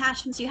any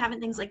attachments you have and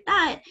things like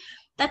that,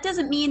 that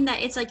doesn't mean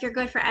that it's like you're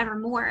good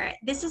forevermore.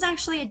 This is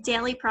actually a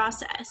daily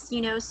process, you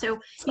know. So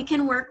you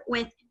can work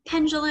with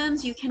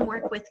pendulums, you can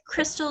work with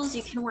crystals,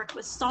 you can work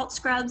with salt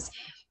scrubs,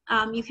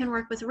 you can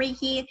work with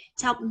Reiki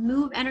to help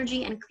move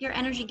energy and clear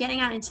energy, getting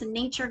out into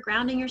nature,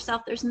 grounding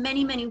yourself. There's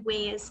many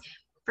ways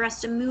for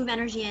us to move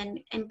energy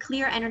and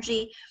clear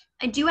energy.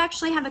 I do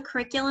actually have a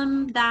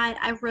curriculum that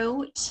I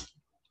wrote,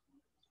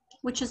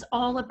 which is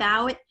all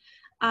about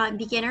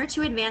beginner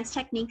to advanced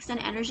techniques and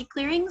energy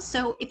clearing.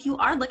 So if you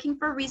are looking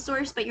for a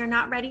resource, but you're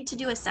not ready to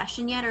do a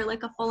session yet or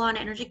like a full-on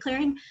energy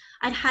clearing,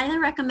 I'd highly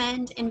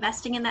recommend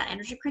investing in that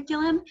energy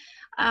curriculum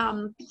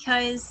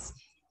because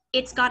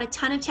it's got a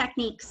ton of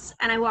techniques,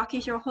 and I walk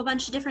you through a whole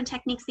bunch of different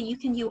techniques that you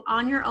can do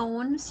on your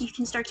own, so you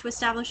can start to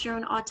establish your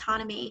own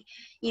autonomy,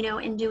 you know,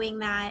 in doing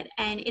that.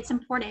 And it's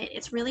important.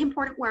 It's really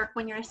important work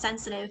when you're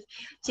sensitive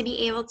to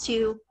be able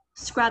to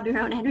scrub your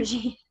own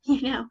energy,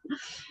 you know.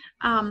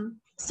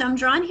 So I'm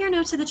drawn here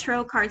now to the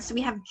tarot cards. So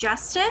we have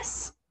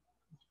Justice,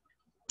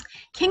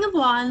 King of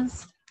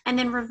Wands, and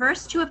then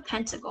reverse Two of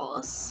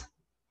Pentacles.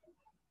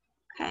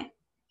 Okay.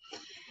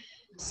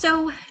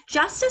 So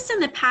Justice in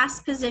the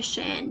past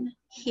position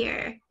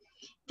here.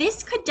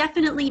 This could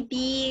definitely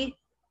be,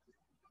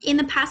 in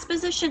the past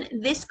position,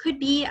 this could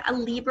be a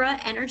Libra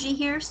energy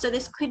here. So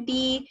this could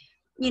be,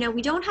 you know,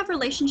 we don't have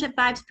relationship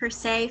vibes per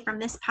se from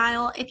this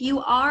pile. If you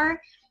are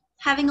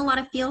having a lot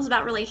of feels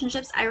about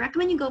relationships, I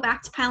recommend you go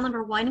back to pile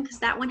number 1, because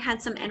that one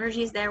had some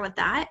energies there with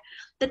that.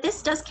 But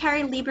this does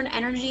carry Libran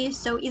energy.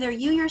 So either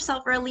you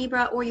yourself are a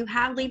Libra, or you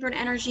have Libran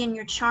energy in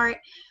your chart.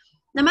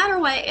 No matter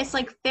what, it's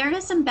like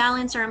fairness and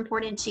balance are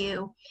important to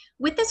you.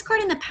 With this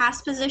card in the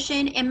past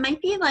position, it might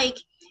be like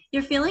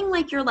you're feeling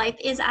like your life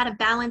is out of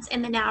balance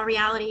in the now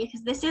reality,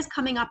 because this is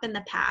coming up in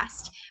the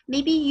past.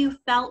 Maybe you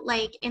felt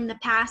like in the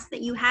past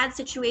that you had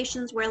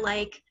situations where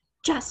like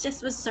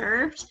justice was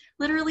served,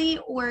 literally,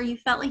 or you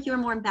felt like you were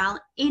more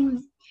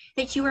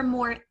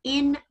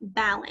in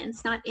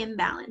balance, not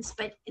imbalance,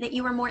 but that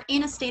you were more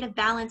in a state of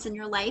balance in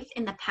your life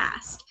in the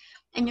past,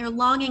 and you're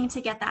longing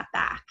to get that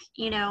back,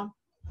 you know.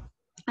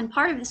 And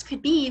part of this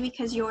could be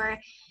because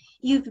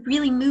you've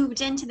really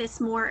moved into this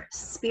more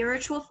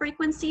spiritual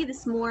frequency,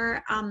 this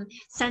more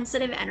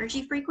sensitive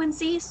energy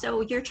frequency.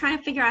 So you're trying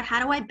to figure out,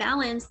 how do I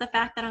balance the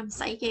fact that I'm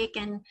psychic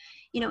and,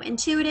 you know,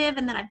 intuitive,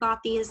 and then I've got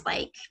these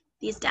like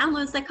these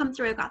downloads that come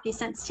through, I've got these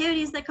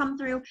sensitivities that come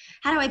through.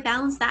 How do I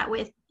balance that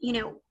with, you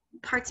know,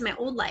 parts of my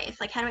old life?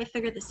 Like, how do I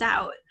figure this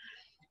out?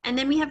 And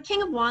then we have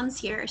King of Wands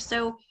here.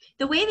 So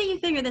the way that you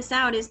figure this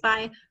out is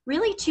by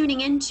really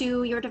tuning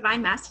into your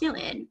divine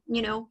masculine,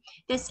 you know,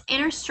 this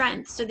inner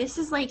strength. So this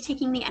is like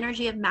taking the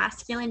energy of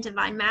masculine,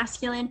 divine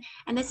masculine,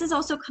 and this is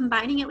also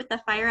combining it with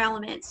the fire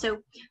element. So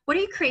what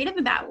are you creative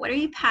about? What are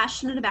you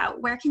passionate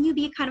about? Where can you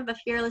be kind of a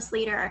fearless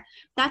leader?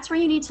 That's where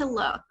you need to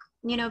look,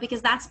 you know,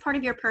 because that's part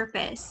of your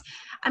purpose.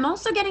 I'm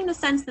also getting the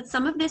sense that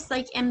some of this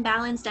like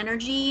imbalanced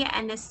energy,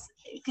 and this,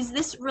 because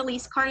this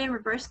release card in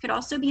reverse could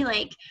also be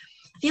like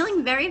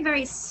feeling very,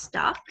 very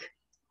stuck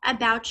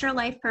about your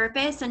life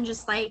purpose, and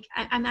just like,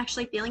 I'm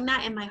actually feeling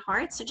that in my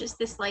heart. So just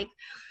this like,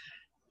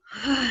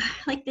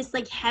 like this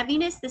like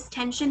heaviness, this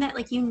tension that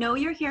like, you know,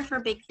 you're here for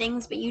big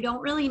things, but you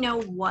don't really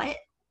know what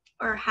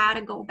or how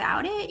to go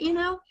about it, you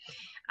know?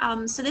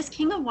 So this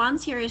King of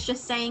Wands here is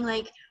just saying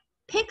like,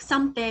 pick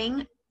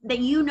something that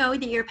you know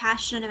that you're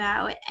passionate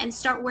about, and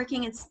start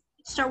working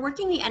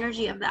the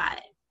energy of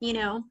that, you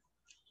know?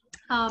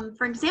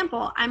 For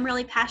example, I'm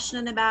really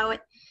passionate about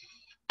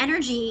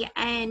energy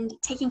and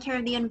taking care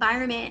of the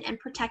environment and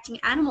protecting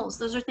animals.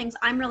 Those are things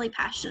I'm really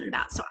passionate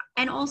about. So,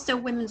 and also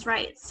women's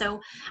rights.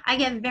 So I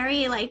get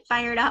very like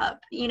fired up,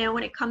 you know,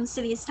 when it comes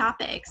to these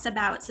topics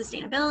about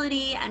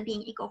sustainability and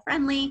being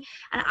eco-friendly,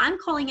 and I'm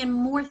calling in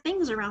more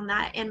things around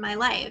that in my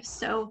life.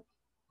 So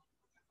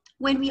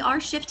when we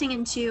are shifting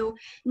into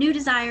new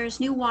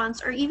desires, new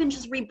wants, or even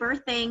just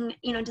rebirthing,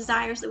 you know,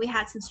 desires that we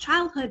had since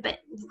childhood, but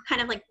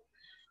kind of like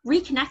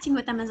reconnecting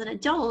with them as an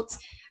adult,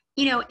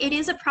 you know, it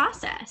is a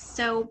process.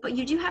 So, but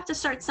you do have to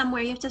start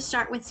somewhere. You have to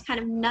start with kind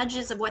of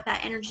nudges of what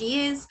that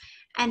energy is,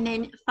 and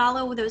then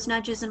follow those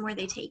nudges and where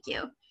they take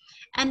you.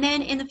 And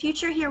then in the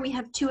future here, we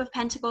have Two of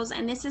Pentacles,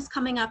 and this is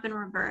coming up in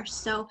reverse.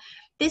 So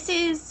this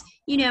is,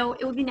 you know,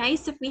 it would be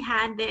nice if we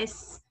had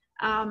this,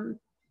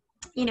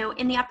 you know,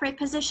 in the upright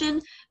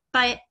position,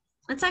 but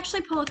let's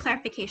actually pull a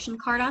clarification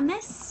card on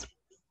this.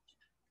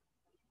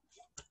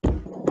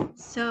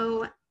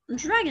 So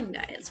Dragon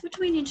guides, what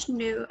do we need to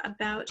know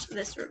about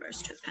this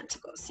reverse Two of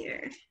Pentacles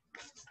here?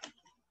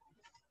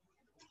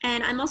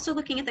 And I'm also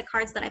looking at the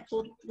cards that I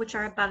pulled, which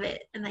are above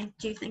it, and I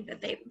do think that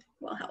they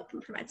will help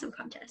and provide some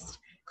context.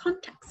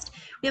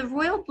 We have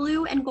Royal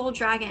Blue and Gold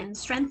Dragon.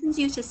 Strengthens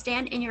you to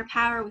stand in your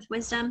power with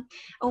wisdom.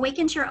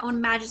 Awaken to your own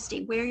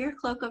majesty. Wear your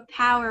cloak of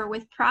power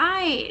with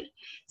pride.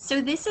 So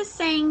this is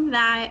saying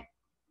that,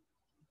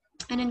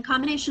 and in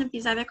combination with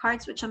these other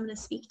cards, which I'm going to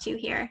speak to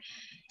here,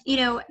 you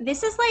know,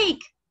 this is like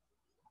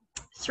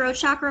throat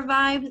chakra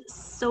vibes,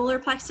 solar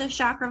plexus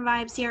chakra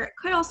vibes here. It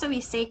could also be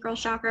sacral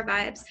chakra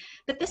vibes,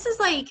 but this is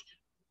like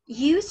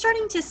you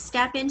starting to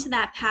step into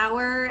that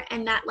power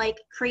and that like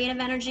creative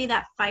energy,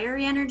 that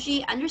fiery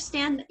energy.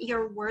 Understand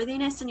your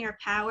worthiness and your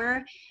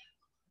power.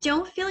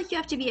 Don't feel like you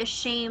have to be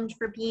ashamed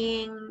for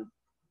being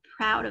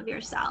proud of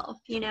yourself,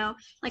 you know?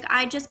 Like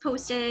I just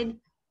posted,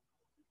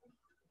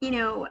 you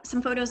know,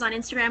 some photos on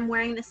Instagram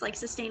wearing this like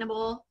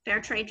sustainable fair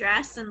trade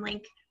dress, and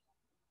like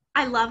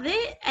I love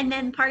it. And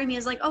then part of me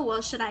is like, oh,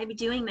 well, should I be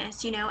doing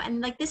this, you know?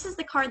 And like, this is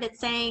the card that's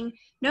saying,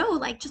 no,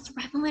 like just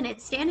revel in it,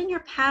 stand in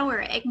your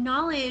power,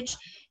 acknowledge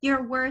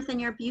your worth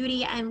and your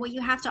beauty and what you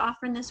have to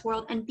offer in this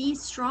world, and be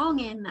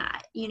strong in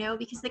that, you know,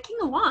 because the King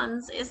of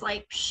Wands is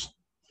like, psh,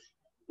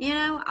 you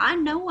know, I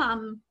know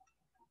I'm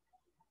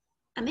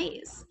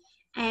amazed,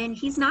 and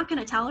he's not going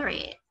to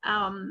tolerate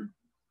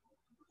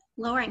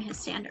lowering his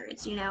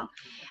standards, you know.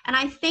 And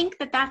I think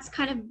that that's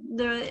kind of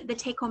the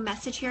take-home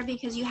message here,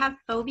 because you have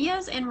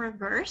phobias in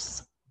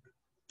reverse.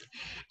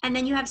 And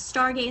then you have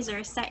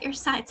stargazer, set your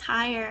sights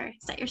higher,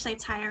 set your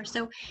sights higher.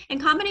 So in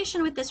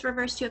combination with this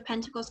reverse two of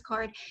pentacles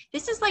card,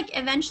 this is like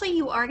eventually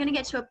you are going to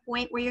get to a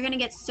point where you're going to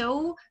get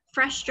so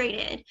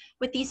frustrated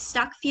with these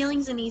stuck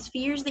feelings and these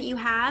fears that you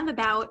have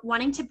about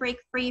wanting to break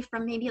free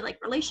from maybe like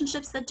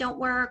relationships that don't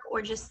work,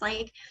 or just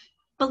like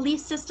belief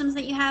systems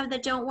that you have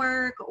that don't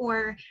work,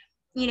 or,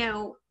 you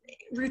know,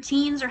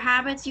 routines or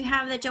habits you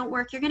have that don't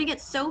work. You're going to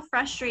get so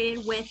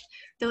frustrated with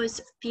those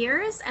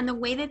fears and the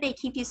way that they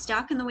keep you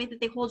stuck and the way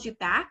that they hold you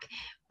back,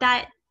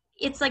 that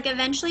it's like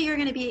eventually you're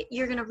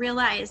going to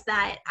realize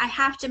that I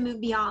have to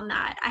move beyond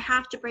that. I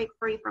have to break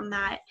free from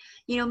that.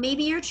 You know,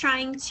 maybe you're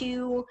trying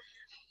to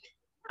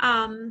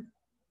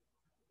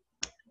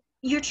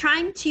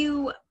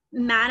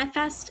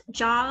manifest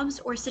jobs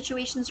or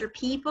situations or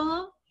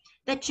people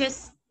that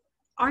just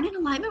aren't in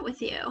alignment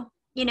with you.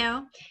 You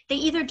know, they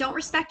either don't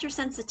respect your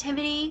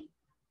sensitivity,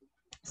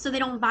 so they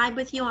don't vibe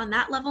with you on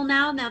that level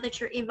now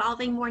that you're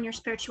evolving more in your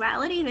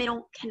spirituality. They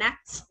don't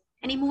connect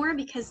anymore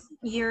because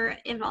you're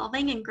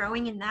evolving and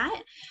growing in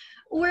that.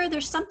 Or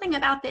there's something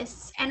about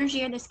this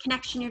energy or this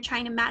connection you're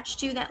trying to match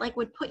to that like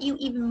would put you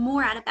even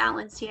more out of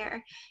balance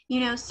here. You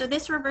know, so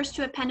this reverse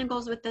two of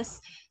pentacles with this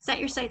set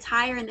your sights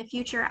higher in the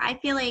future, I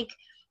feel like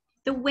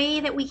the way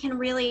that we can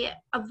really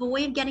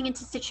avoid getting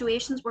into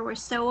situations where we're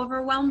so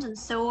overwhelmed and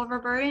so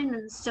overburdened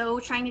and so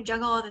trying to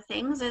juggle all the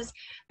things is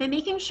by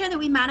making sure that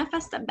we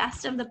manifest the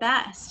best of the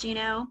best, you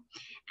know?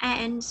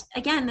 And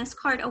again, this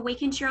card,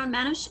 awaken to your own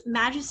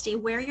majesty,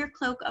 wear your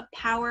cloak of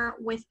power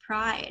with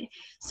pride.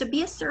 So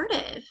be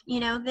assertive, you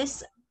know,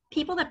 this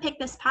people that pick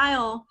this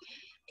pile,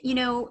 you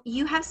know,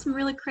 you have some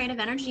really creative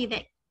energy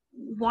that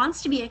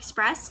wants to be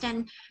expressed.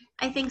 And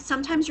I think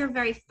sometimes you're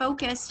very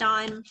focused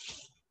on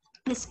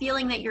this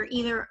feeling that you're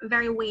either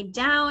very weighed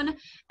down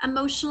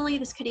emotionally,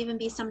 this could even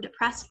be some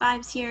depressed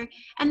vibes here,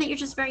 and that you're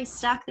just very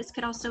stuck. This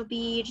could also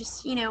be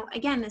just, you know,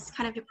 again, this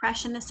kind of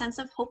depression, this sense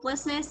of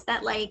hopelessness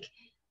that like,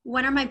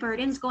 when are my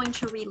burdens going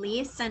to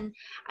release? And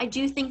I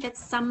do think that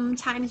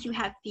sometimes you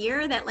have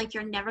fear that like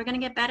you're never going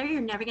to get better,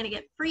 you're never going to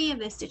get free of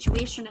this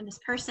situation and this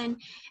person.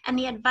 And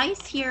the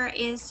advice here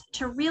is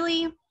to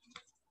really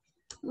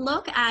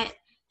look at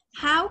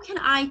how can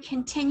I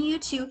continue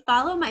to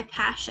follow my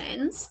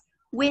passions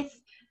with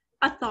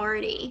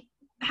authority?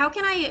 How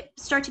can I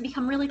start to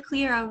become really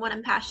clear on what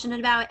I'm passionate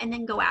about and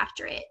then go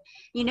after it,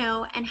 you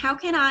know? And how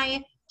can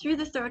I, through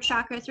the throat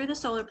chakra, through the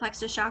solar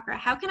plexus chakra,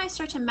 how can I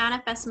start to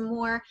manifest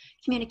more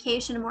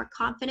communication and more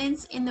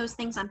confidence in those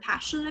things I'm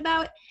passionate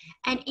about?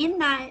 And in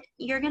that,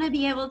 you're going to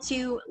be able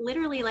to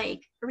literally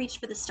like reach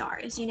for the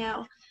stars, you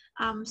know?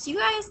 So you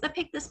guys that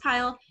pick this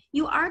pile,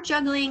 you are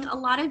juggling a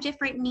lot of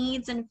different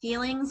needs and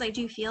feelings. I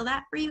do feel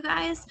that for you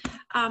guys.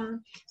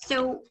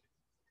 So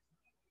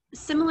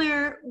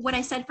similar what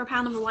I said for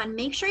pile number one,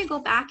 make sure you go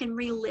back and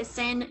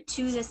re-listen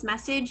to this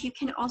message. You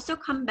can also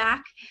come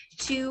back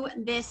to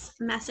this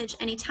message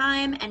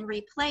anytime and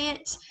replay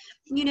it,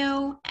 you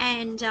know,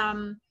 and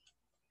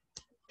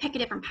pick a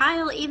different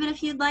pile even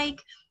if you'd like.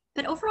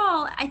 But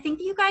overall, I think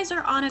that you guys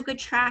are on a good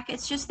track.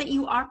 It's just that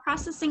you are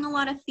processing a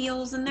lot of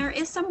feels, and there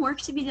is some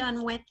work to be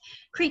done with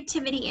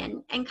creativity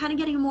and kind of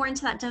getting more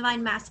into that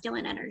divine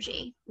masculine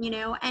energy, you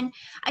know, and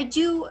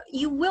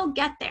you will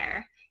get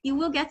there. You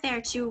will get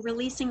there to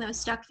releasing those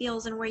stuck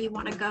feels and where you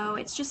want to go.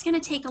 It's just going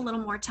to take a little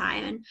more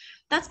time. And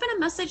that's been a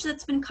message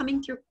that's been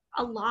coming through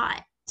a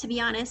lot, to be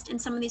honest, in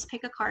some of these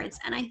pick a cards.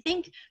 And I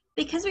think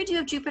because we do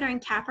have Jupiter in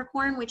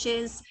Capricorn, which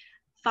is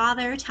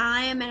father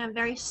time and a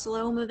very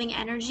slow moving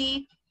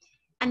energy,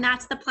 and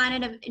that's the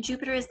planet of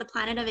Jupiter is the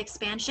planet of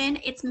expansion,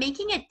 it's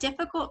making it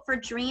difficult for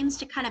dreams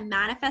to kind of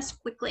manifest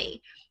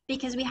quickly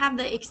because we have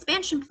the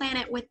expansion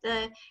planet with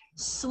the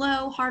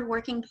slow,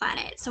 hardworking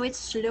planet. So it's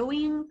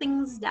slowing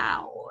things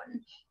down,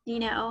 you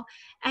know,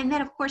 and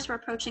then of course we're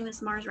approaching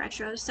this Mars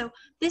retro. So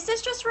this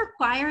is just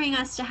requiring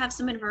us to have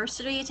some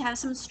adversity, to have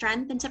some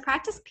strength, and to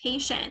practice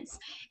patience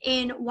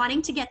in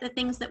wanting to get the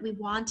things that we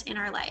want in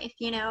our life,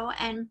 you know,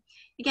 and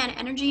again,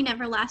 energy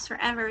never lasts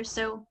forever.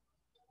 So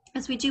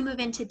as we do move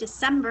into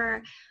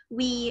December,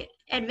 we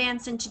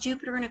advance into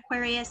Jupiter in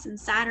Aquarius and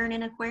Saturn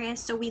in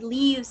Aquarius. So we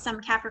leave some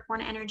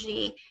Capricorn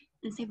energy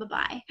and say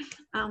bye-bye.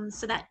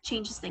 So that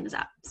changes things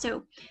up.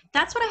 So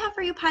that's what I have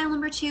for you, pile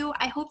number two.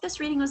 I hope this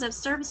reading was of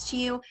service to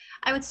you.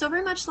 I would so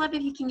very much love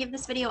if you can give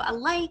this video a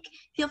like.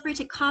 Feel free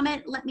to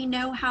comment. Let me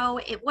know how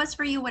it was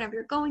for you, whatever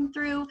you're going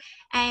through,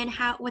 and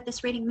what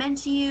this reading meant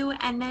to you.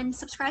 And then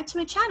subscribe to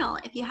my channel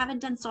if you haven't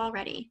done so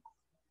already.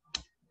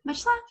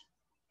 Much love.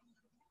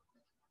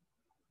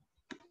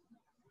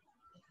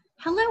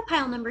 Hello,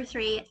 pile number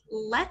three.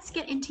 Let's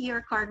get into your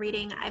card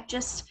reading. I've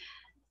just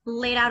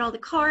laid out all the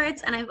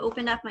cards and I've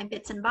opened up my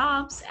bits and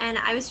bobs, and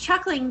I was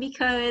chuckling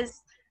because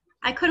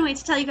I couldn't wait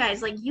to tell you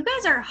guys, like, you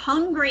guys are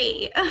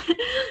hungry.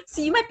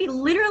 So you might be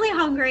literally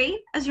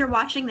hungry as you're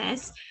watching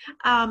this,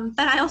 but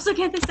I also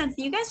get the sense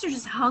that you guys are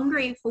just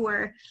hungry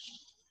for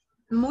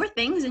more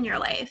things in your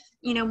life,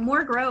 you know,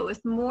 more growth,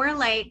 more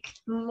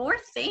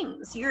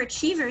things. You're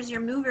achievers,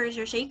 you're movers,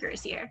 you're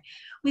shakers here.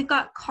 We've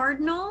got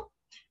Cardinal,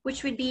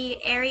 which would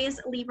be Aries,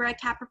 Libra,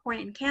 Capricorn,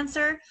 and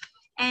Cancer.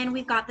 And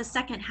we've got the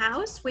second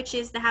house, which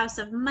is the house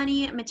of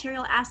money,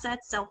 material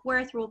assets,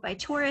 self-worth, ruled by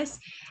Taurus.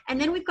 And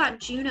then we've got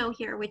Juno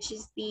here, which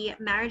is the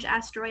marriage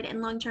asteroid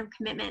and long-term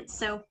commitments.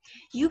 So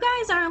you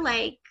guys are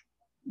like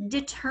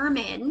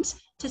determined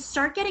to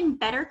start getting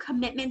better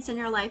commitments in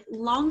your life,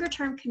 longer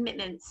term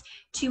commitments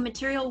to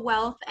material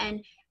wealth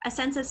and a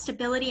sense of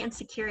stability and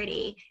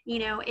security. You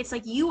know, it's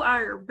like you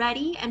are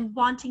ready and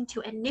wanting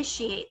to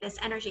initiate this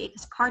energy,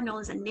 because Cardinal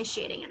is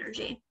initiating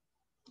energy.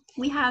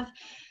 We have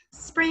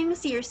spring,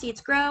 see your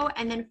seeds grow,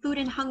 and then food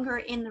and hunger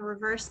in the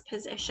reverse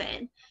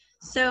position.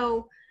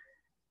 So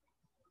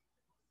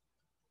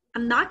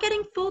I'm not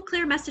getting full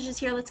clear messages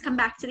here. Let's come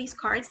back to these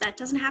cards. That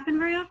doesn't happen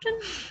very often,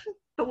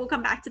 but we'll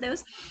come back to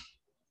those.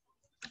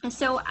 And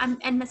so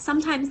and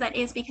sometimes that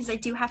is because I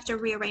do have to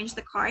rearrange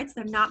the cards.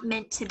 They're not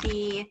meant to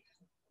be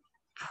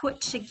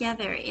put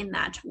together in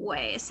that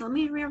way. So let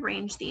me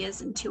rearrange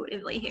these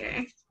intuitively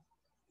here,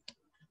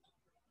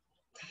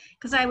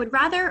 because I would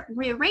rather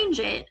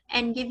rearrange it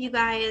and give you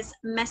guys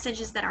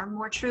messages that are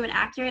more true and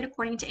accurate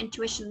according to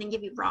intuition than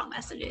give you wrong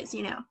messages,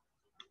 you know.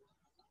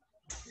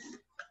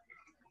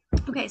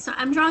 Okay, so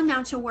I'm drawing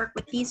now to work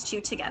with these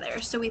two together.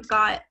 So we've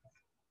got,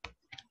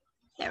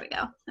 there we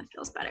go, that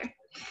feels better.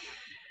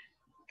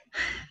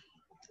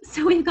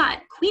 So we've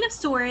got Queen of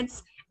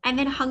Swords and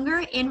then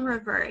hunger in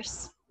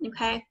reverse,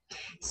 okay?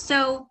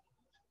 So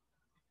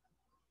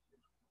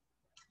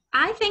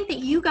I think that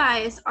you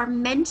guys are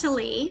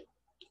mentally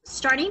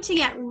starting to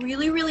get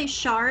really, really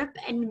sharp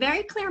and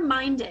very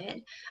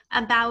clear-minded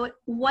about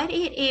what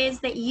it is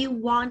that you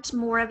want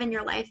more of in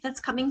your life. That's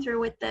coming through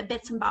with the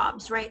bits and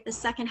bobs, right? The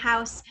second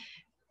house,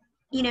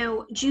 you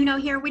know, Juno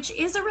here, which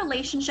is a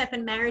relationship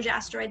and marriage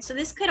asteroid. So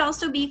this could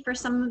also be for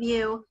some of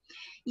you,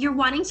 you're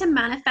wanting to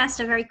manifest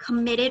a very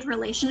committed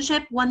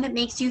relationship, one that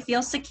makes you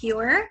feel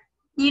secure,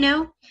 you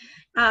know,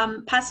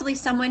 possibly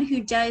someone who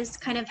does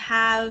kind of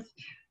have,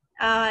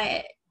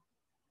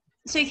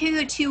 so it can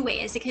go two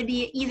ways. It could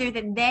be either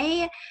that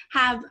they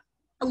have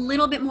a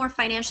little bit more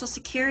financial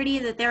security,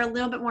 that they're a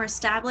little bit more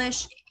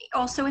established,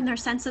 also in their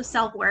sense of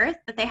self-worth,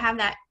 that they have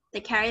that,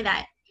 they carry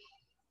that,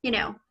 you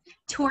know,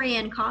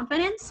 Taurian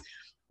confidence,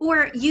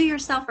 or you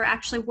yourself are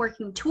actually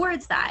working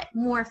towards that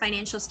more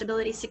financial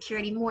stability,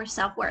 security, more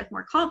self-worth,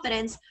 more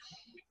confidence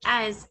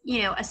as,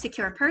 you know, a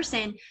secure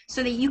person,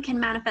 so that you can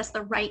manifest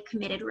the right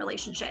committed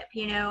relationship,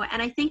 you know.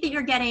 And I think that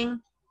you're getting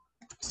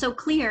so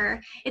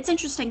clear. It's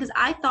interesting because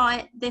I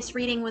thought this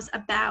reading was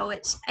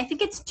about, I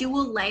think it's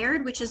dual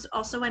layered, which is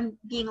also, I'm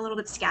being a little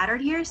bit scattered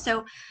here.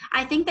 So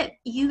I think that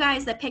you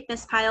guys that pick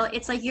this pile,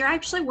 it's like you're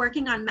actually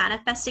working on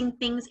manifesting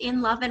things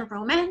in love and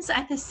romance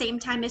at the same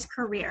time as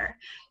career,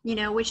 you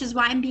know, which is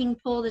why I'm being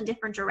pulled in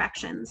different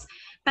directions.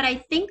 But I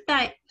think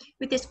that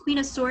with this Queen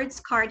of Swords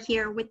card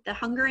here with the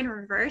hunger in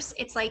reverse,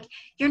 it's like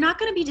you're not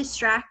going to be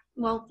distracted.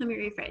 Well, let me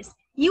rephrase.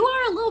 You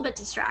are a little bit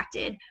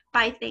distracted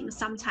by things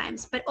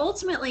sometimes, but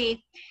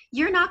ultimately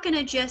you're not going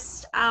to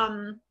just,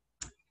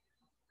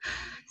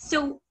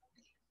 so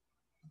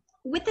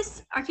with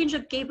this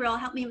Archangel Gabriel,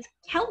 help me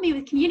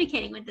with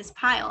communicating with this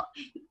pile,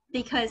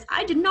 because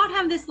I did not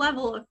have this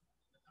level of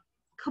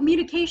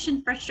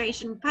communication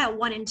frustration pile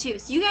 1 and 2.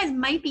 So you guys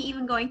might be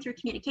even going through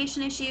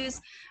communication issues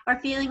or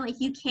feeling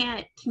like you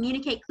can't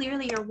communicate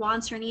clearly your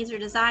wants or needs or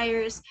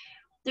desires.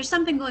 There's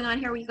something going on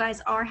here where you guys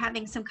are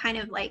having some kind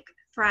of like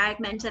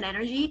fragmented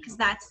energy, because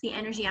that's the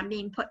energy I'm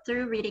being put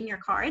through reading your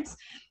cards.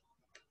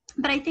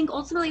 But I think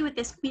ultimately with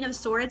this Queen of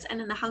Swords and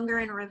then the hunger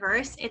in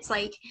reverse, it's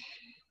like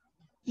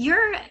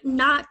you're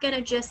not gonna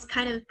just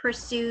kind of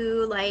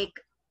pursue like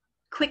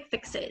quick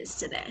fixes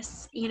to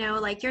this, you know,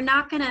 like you're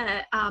not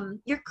gonna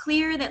you're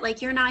clear that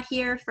like you're not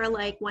here for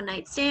like one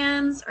night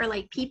stands or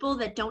like people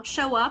that don't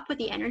show up with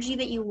the energy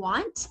that you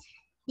want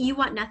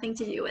nothing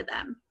to do with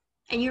them,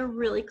 and you're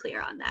really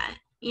clear on that.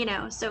 You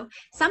know, so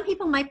some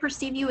people might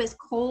perceive you as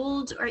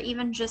cold or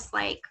even just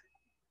like,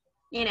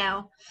 you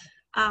know,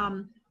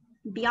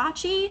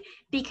 biatchy,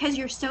 because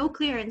you're so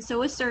clear and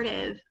so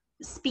assertive,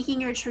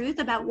 speaking your truth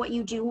about what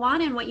you do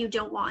want and what you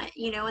don't want,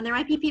 you know. And there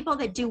might be people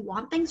that do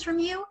want things from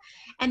you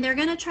and they're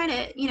going to try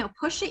to, you know,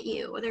 push at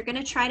you, or they're going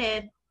to try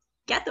to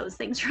get those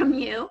things from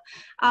you,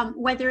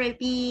 whether it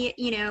be,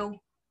 you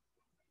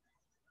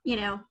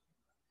know,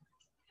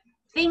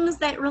 things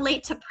that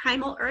relate to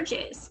primal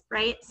urges,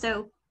 right?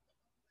 So,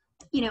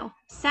 you know,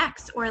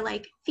 sex, or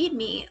like feed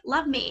me,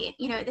 love me,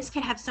 you know, this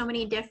could have so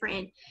many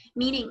different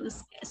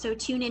meanings. So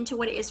tune into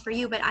what it is for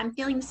you. But I'm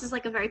feeling this is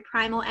like a very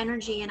primal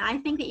energy. And I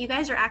think that you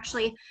guys are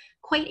actually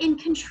quite in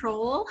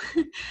control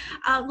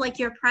of like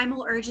your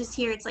primal urges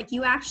here. It's like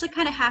you actually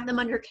kind of have them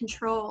under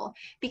control,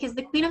 because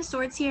the Queen of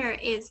Swords here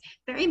is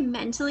very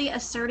mentally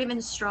assertive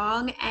and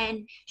strong.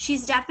 And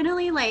she's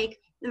definitely like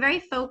very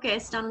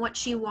focused on what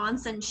she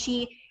wants, and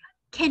she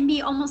can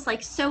be almost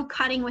like so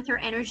cutting with her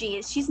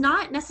energy. She's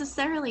not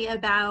necessarily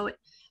about,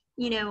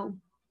 you know,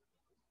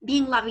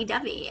 being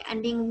lovey-dovey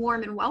and being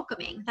warm and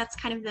welcoming. That's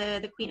kind of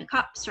the Queen of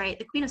Cups, right?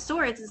 The Queen of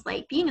Swords is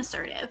like being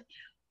assertive,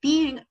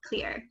 being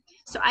clear.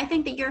 So I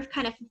think that you're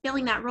kind of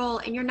fulfilling that role,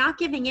 and you're not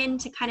giving in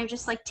to kind of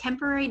just like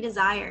temporary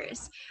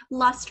desires,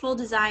 lustful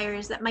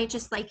desires that might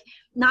just like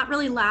not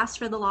really last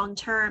for the long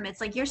term.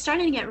 It's like you're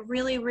starting to get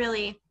really,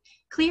 really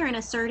clear and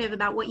assertive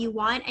about what you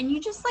want, and you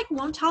just like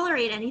won't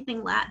tolerate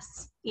anything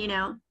less, you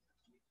know?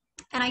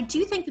 And I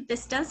do think that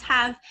this does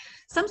have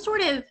some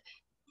sort of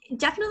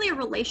definitely a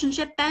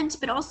relationship bent,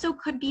 but also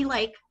could be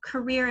like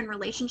career and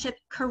relationship.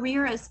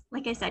 Career as,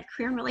 like I said,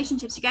 career and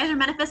relationships. You guys are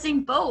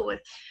manifesting both.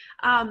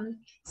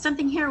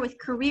 Something here with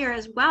career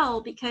as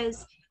well,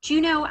 because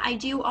Juno, I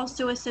do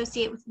also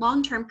associate with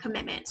long-term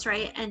commitments,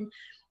 right? And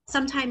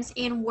sometimes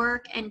in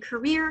work and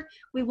career,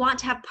 we want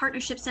to have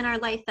partnerships in our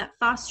life that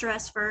foster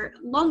us for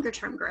longer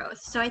term growth.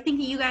 So I think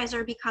that you guys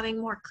are becoming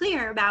more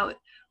clear about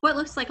what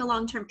looks like a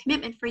long-term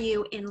commitment for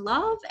you in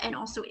love and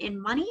also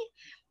in money.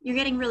 You're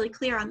getting really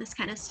clear on this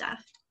kind of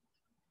stuff.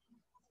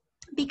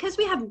 Because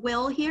we have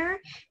will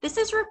here, this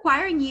is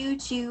requiring you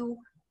to,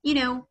 you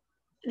know,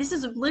 this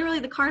is literally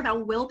the card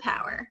about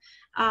willpower.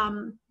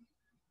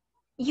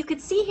 You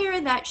could see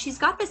here that she's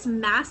got this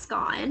mask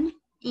on,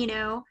 you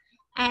know,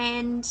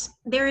 and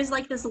there is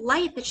like this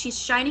light that she's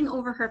shining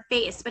over her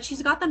face, but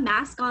she's got the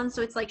mask on,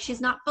 so it's like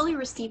she's not fully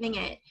receiving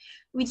it.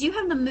 We do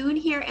have the moon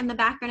here in the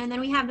background, and then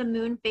we have the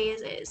moon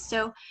phases.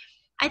 So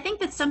I think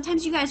that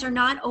sometimes you guys are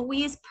not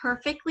always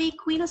perfectly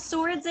Queen of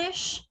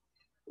Swords-ish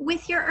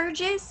with your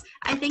urges.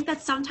 I think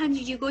that sometimes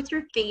you do go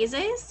through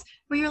phases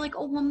where you're like,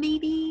 oh, well,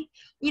 maybe,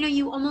 you know,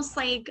 you almost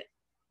like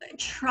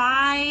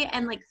try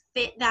and like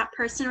fit that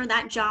person or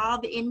that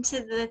job into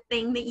the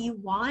thing that you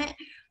want.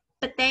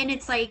 But then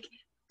it's like,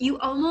 you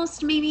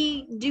almost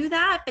maybe do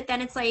that, but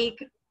then it's like,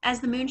 as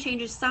the moon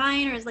changes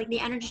sign, or as like the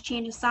energy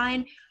changes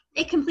sign,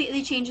 it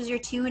completely changes your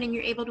tune and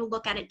you're able to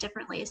look at it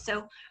differently.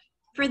 So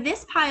for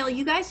this pile,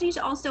 you guys need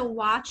to also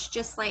watch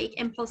just like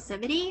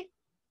impulsivity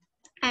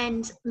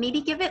and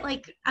maybe give it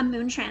like a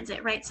moon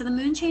transit, right? So the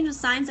moon changes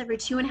signs every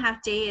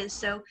 2.5 days.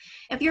 So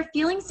if you're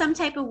feeling some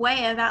type of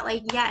way about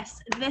like, yes,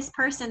 this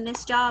person,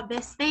 this job,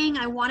 this thing,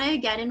 I want to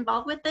get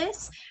involved with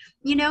this,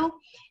 you know,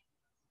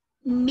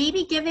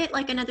 maybe give it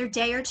like another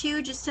day or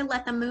two just to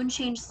let the moon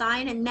change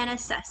sign and then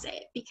assess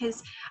it.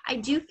 Because I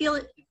do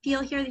feel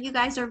here that you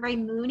guys are very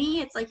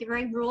moony. It's like you're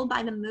very ruled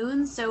by the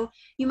moon. So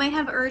you might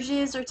have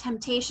urges or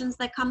temptations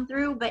that come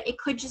through, but it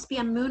could just be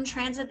a moon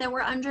transit that we're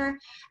under.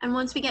 And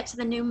once we get to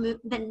the new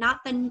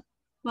moon,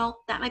 well,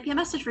 that might be a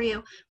message for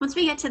you. Once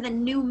we get to the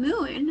new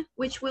moon,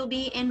 which will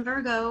be in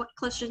Virgo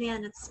closer to the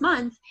end of this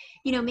month,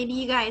 you know, maybe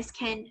you guys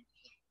can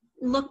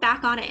look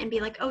back on it and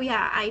be like, oh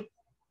yeah, I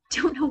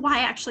don't know why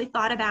I actually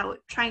thought about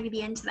trying to be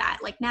into that.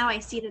 Like now I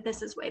see that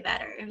this is way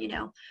better, you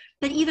know.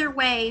 But either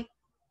way,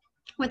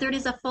 whether it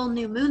is a full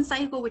new moon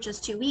cycle, which is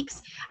 2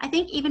 weeks, I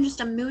think even just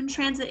a moon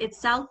transit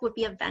itself would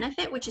be a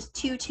benefit, which is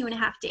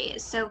 2.5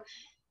 days. So,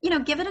 you know,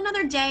 give it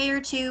another day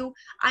or two.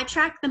 I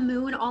track the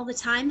moon all the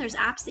time. There's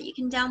apps that you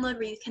can download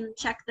where you can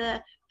check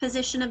the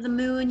position of the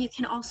moon. You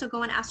can also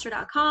go on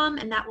astro.com,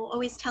 and that will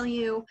always tell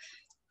you,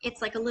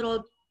 it's like a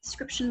little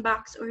description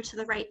box over to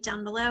the right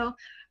down below.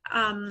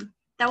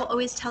 That will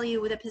always tell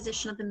you the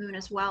position of the moon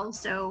as well.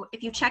 So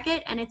if you check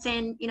it and it's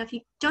in, you know, if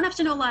you don't have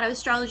to know a lot of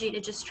astrology to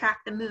just track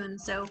the moon.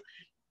 So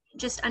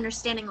just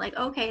understanding like,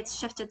 okay, it's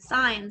shifted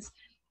signs,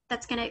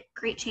 that's going to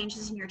create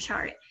changes in your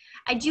chart.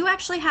 I do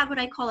actually have what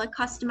I call a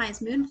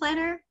customized moon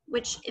planner,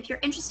 which if you're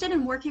interested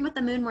in working with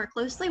the moon more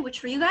closely,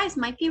 which for you guys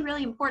might be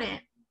really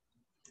important,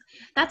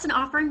 that's an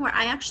offering where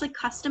I actually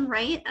custom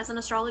write as an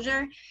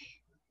astrologer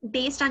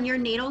based on your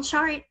natal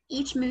chart,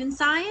 each moon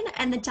sign,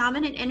 and the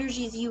dominant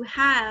energies you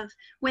have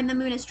when the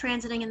moon is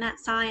transiting in that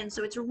sign.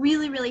 So it's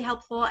really, really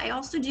helpful. I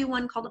also do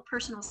one called a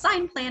personal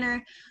sign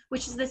planner,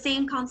 which is the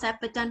same concept,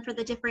 but done for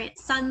the different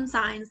sun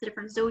signs, the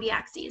different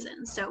zodiac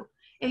seasons. So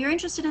if you're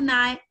interested in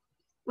that,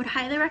 would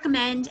highly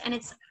recommend, and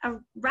it's a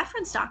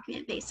reference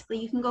document, basically.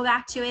 You can go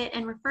back to it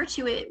and refer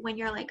to it when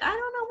you're like, I don't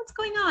know what's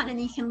going on, and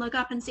you can look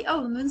up and see,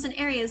 oh, the moon's in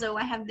Aries, oh,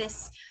 I have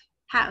this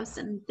house,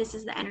 and this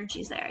is the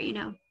energies there, you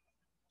know.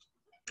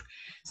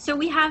 So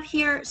we have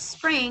here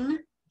spring,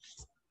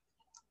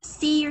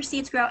 see your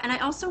seeds grow. And I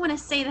also want to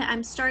say that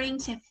I'm starting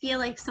to feel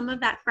like some of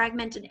that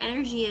fragmented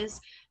energy is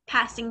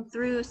passing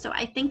through. So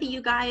I think that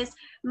you guys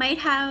might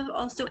have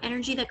also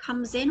energy that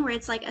comes in where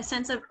it's like a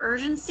sense of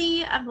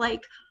urgency of like,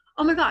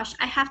 oh my gosh,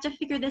 I have to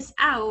figure this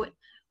out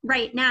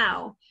right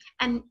now.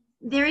 And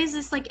there is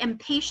this like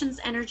impatience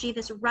energy,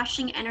 this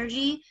rushing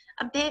energy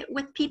a bit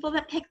with people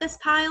that pick this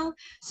pile.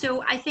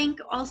 So I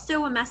think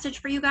also a message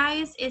for you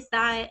guys is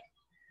that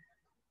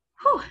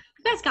you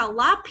guys got a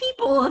lot of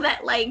people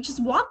that like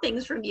just want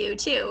things from you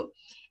too.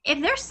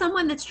 If there's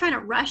someone that's trying to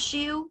rush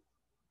you,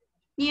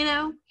 you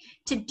know,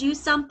 to do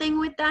something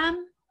with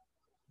them,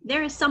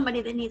 there is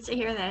somebody that needs to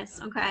hear this,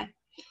 okay?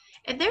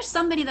 If there's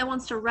somebody that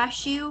wants to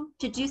rush you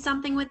to do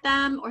something with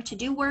them or to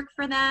do work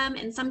for them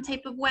in some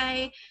type of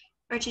way,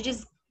 or to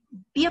just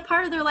be a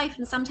part of their life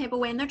in some type of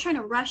way, and they're trying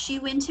to rush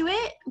you into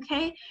it,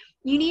 okay?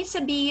 You need to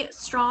be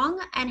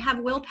strong and have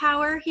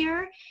willpower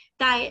here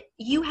that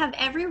you have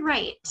every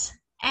right,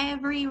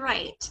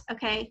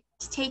 okay,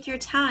 to take your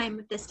time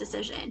with this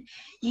decision.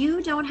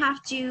 You don't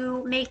have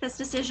to make this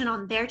decision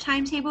on their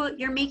timetable.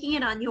 You're making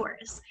it on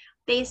yours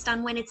based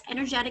on when it's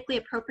energetically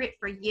appropriate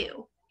for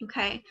you.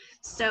 Okay,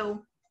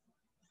 so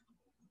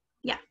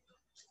yeah.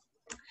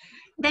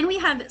 Then we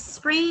have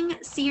spring,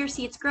 see your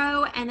seeds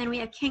grow, and then we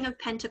have King of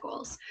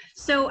Pentacles.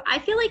 So I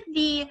feel like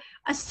the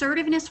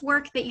assertiveness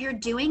work that you're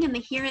doing in the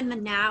here and the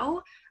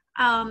now,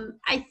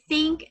 I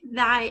think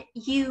that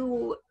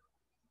you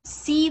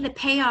see the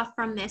payoff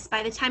from this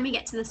by the time we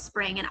get to the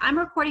spring. And I'm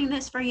recording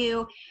this for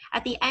you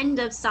at the end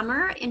of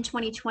summer in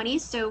 2020.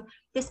 So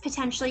this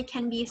potentially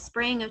can be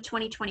spring of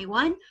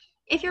 2021.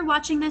 If you're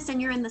watching this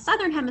and you're in the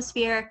Southern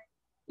Hemisphere,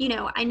 you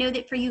know, I know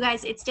that for you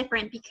guys, it's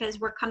different because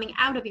we're coming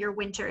out of your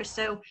winter.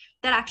 So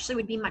that actually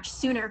would be much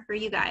sooner for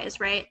you guys,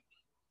 right?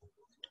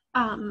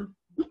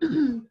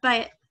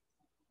 But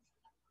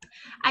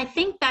I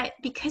think that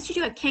because you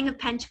do a King of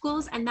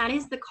Pentacles, and that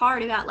is the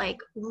card about like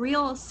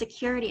real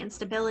security and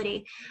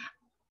stability,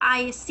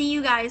 I see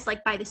you guys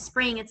like by the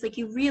spring, it's like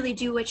you really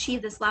do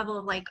achieve this level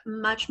of like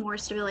much more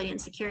stability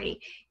and security.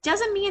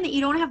 Doesn't mean that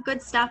you don't have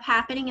good stuff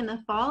happening in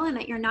the fall and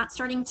that you're not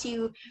starting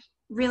to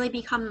really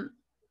become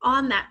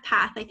on that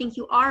path. I think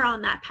you are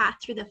on that path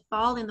through the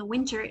fall and the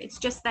winter. It's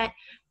just that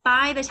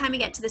by the time you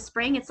get to the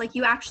spring, it's like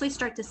you actually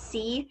start to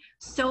see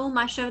so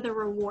much of the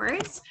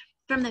rewards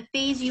from the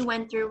phase you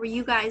went through where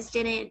you guys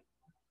didn't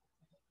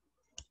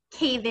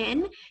cave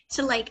in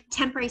to like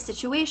temporary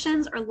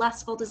situations or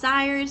lustful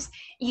desires.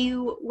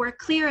 You were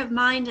clear of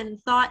mind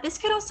and thought. This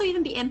could also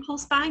even be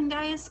impulse buying,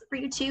 guys, for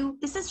you too.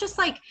 This is just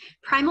like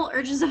primal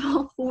urges of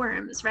all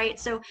forms, right?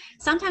 So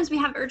sometimes we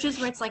have urges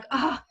where it's like,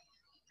 oh,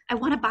 I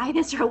want to buy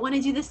this or I want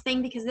to do this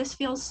thing because this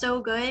feels so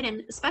good.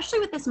 And especially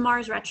with this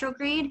Mars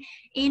retrograde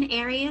in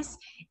Aries,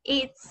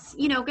 it's,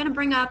 you know, going to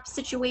bring up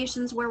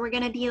situations where we're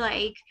going to be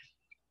like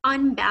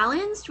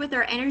unbalanced with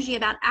our energy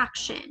about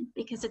action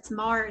because it's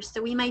Mars.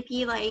 So we might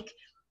be like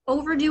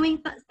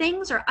overdoing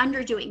things or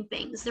underdoing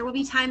things. There will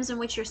be times in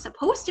which you're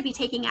supposed to be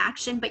taking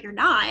action, but you're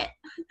not.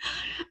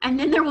 And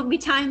then there will be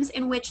times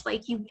in which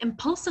like you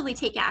impulsively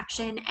take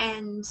action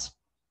and,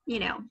 you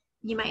know,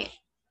 you might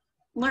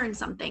learn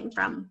something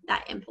from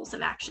that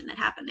impulsive action that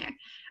happened there.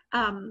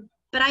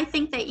 But I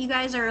think that you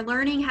guys are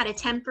learning how to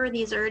temper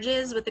these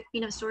urges with the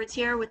Queen of Swords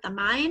here with the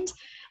mind.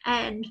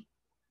 And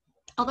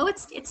although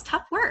it's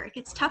tough work,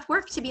 it's tough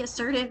work to be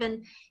assertive,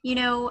 and you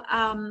know,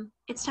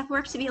 it's tough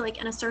work to be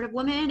like an assertive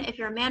woman. If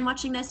you're a man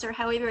watching this or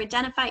however you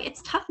identify,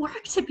 it's tough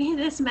work to be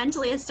this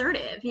mentally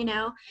assertive, you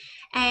know.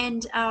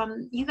 And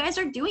you guys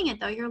are doing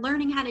it though. You're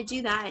learning how to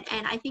do that,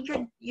 and I think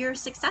you're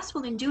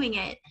successful in doing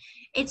it.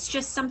 It's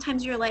just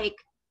sometimes you're like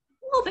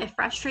a little bit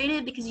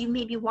frustrated because you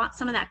maybe want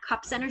some of that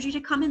cups energy to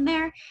come in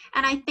there.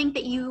 And I think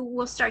that you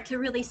will start to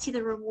really see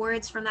the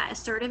rewards from that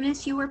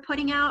assertiveness you were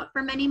putting out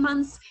for many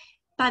months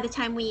by the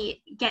time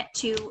we get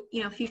to,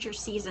 you know, future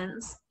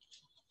seasons.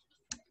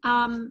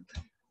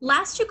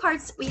 Last two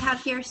cards we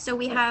have here. So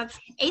we have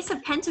Ace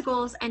of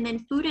Pentacles and then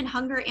Food and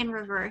Hunger in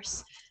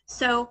reverse.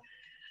 So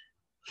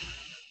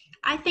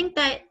I think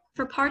that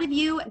for part of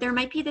you, there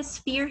might be this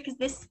fear, because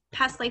this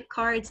past life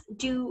cards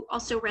do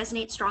also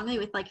resonate strongly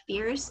with like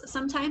fears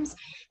sometimes.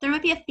 There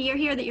might be a fear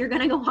here that you're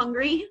going to go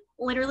hungry,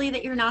 literally,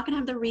 that you're not going to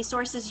have the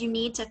resources you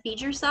need to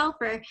feed yourself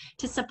or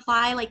to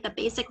supply like the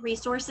basic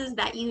resources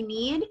that you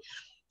need.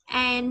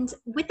 And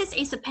with this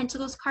Ace of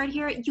Pentacles card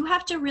here, you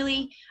have to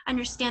really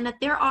understand that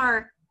there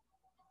are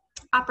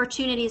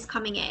opportunities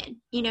coming in.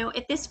 You know,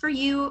 if this for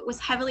you was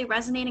heavily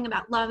resonating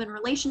about love and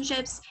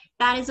relationships,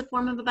 that is a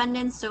form of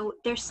abundance. So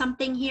there's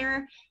something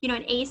here, you know,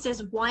 an ace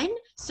is one.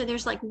 So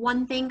there's like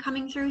one thing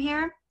coming through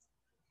here.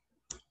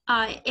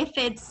 If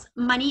it's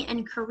money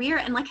and career,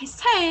 and like I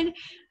said,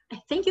 I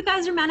think you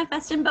guys are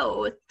manifesting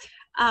both.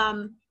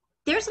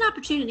 There's an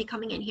opportunity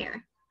coming in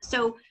here.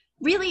 So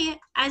really,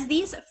 as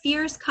these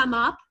fears come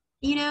up,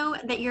 you know,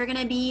 that you're going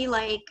to be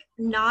like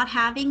not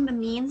having the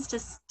means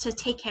to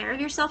take care of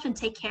yourself and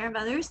take care of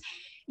others,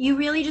 you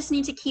really just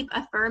need to keep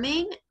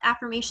affirming.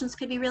 Affirmations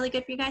could be really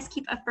good for you guys.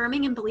 Keep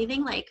affirming and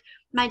believing like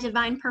my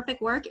divine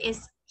perfect work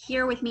is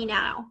here with me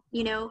now.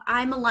 You know,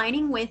 I'm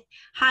aligning with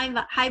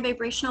high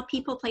vibrational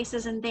people,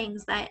 places, and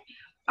things that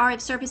are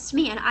of service to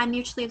me, and I'm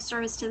mutually of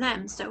service to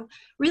them. So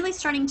really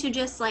starting to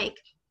just like,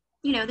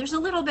 you know, there's a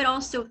little bit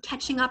also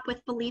catching up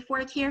with belief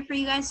work here for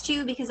you guys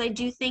too, because I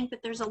do think that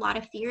there's a lot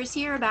of fears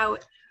here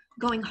about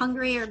going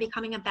hungry or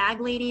becoming a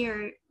bag lady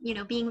or, you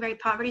know, being very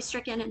poverty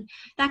stricken. And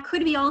that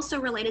could be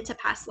also related to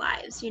past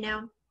lives, you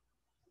know,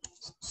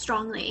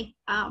 strongly.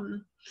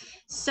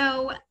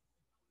 So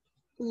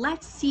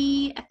let's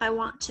see if I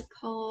want to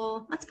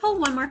pull, let's pull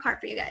one more card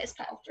for you guys,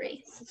 pile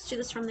 3. So let's do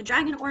this from the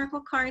Dragon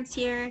Oracle cards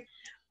here.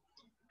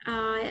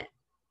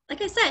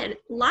 Like I said,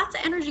 lots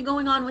of energy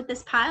going on with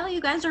this pile. You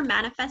guys are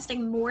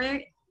manifesting more.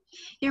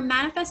 You're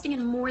manifesting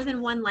in more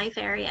than one life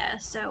area.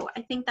 So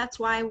I think that's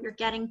why we're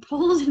getting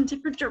pulled in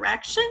different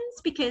directions,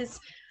 because,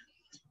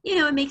 you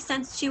know, it makes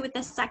sense too with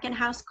the second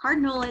house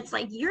cardinal. It's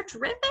like, you're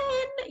driven.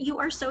 You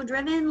are so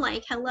driven.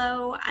 Like,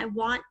 hello, I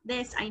want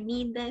this. I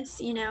need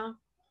this, you know.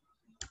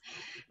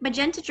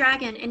 Magenta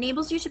Dragon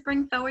enables you to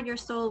bring forward your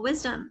soul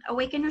wisdom,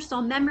 awaken your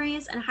soul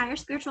memories and higher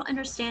spiritual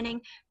understanding,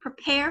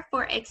 prepare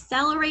for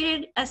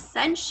accelerated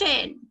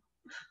ascension.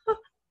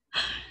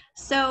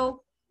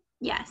 So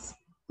yes,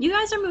 you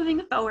guys are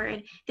moving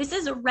forward. This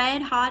is a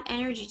red hot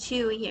energy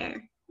too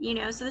here, you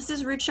know, so this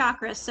is root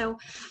chakra. So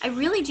I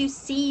really do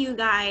see you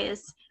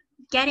guys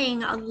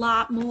getting a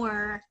lot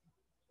more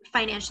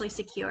financially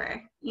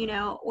secure, you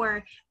know,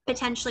 or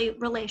potentially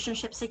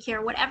relationship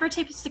secure, whatever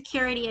type of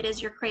security it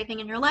is you're craving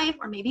in your life,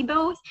 or maybe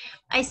both.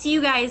 I see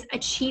you guys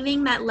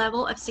achieving that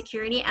level of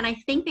security, and I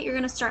think that you're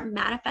going to start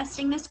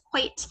manifesting this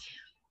quite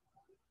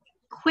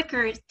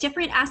quicker.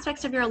 Different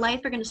aspects of your life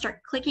are going to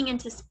start clicking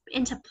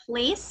into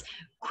place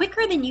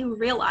quicker than you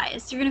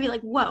realize. You're going to be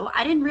like, whoa,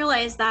 I didn't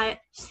realize that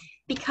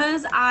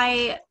because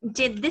I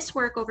did this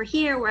work over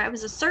here where I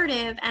was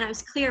assertive and I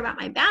was clear about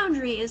my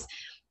boundaries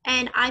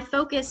and I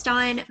focused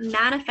on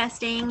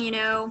manifesting, you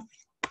know,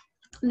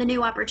 the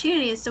new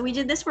opportunities. So we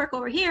did this work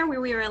over here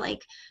where we were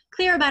like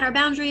clear about our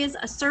boundaries,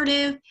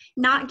 assertive,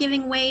 not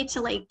giving way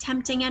to like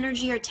tempting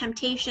energy or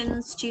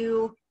temptations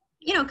to,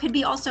 you know, could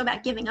be also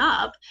about giving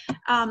up.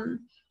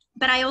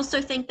 But I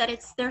also think that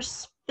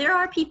there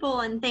are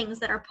people and things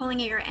that are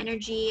pulling at your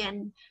energy,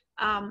 and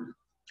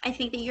I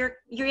think that you're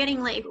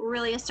getting like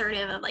really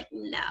assertive of like,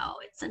 no,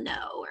 it's a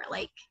no, or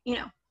like, you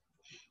know,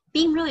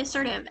 being really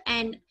assertive,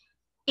 and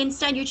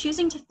instead you're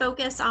choosing to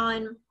focus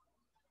on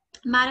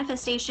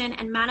manifestation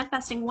and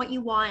manifesting what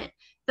you want,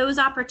 those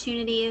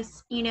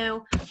opportunities, you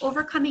know,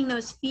 overcoming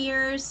those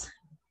fears,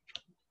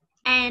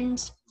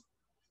 and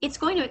it's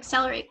going to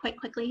accelerate quite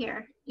quickly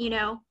here, you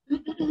know.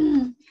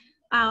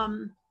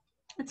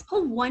 Let's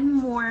pull one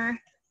more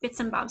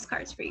bits and bobs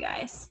cards for you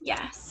guys.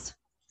 Yes.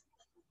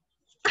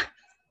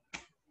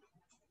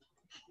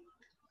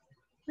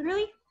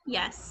 Literally?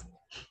 Yes.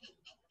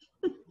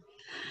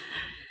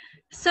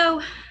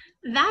 So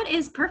that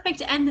is perfect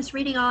to end this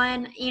reading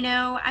on. You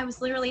know, I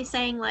was literally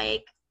saying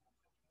like,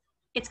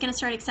 it's going to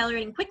start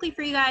accelerating quickly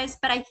for you guys,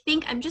 but I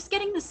think I'm just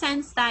getting the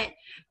sense that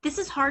this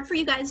is hard for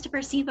you guys to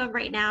perceive of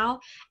right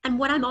now. And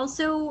what I'm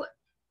also,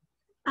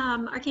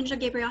 Archangel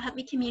Gabriel, help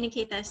me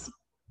communicate this.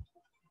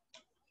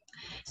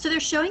 So they're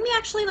showing me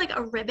actually like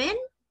a ribbon,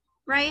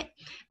 right?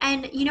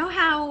 And you know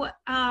how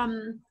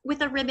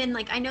with a ribbon,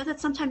 like I know that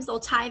sometimes they'll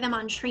tie them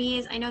on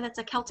trees. I know that's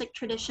a Celtic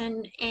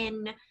tradition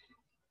in,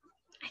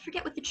 I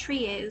forget what the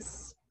tree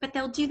is, but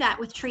they'll do that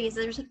with trees.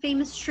 There's a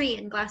famous tree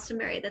in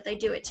Glastonbury that they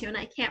do it to, and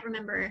I can't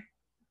remember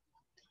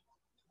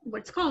what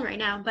it's called right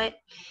now, but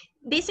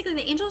basically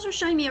the angels are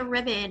showing me a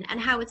ribbon and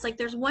how it's like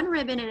there's one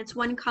ribbon and it's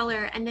one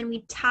color, and then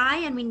we tie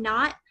and we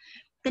knot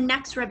the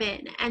next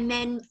ribbon, and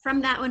then from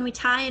that one we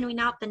tie and we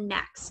knot the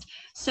next.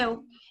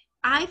 So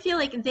I feel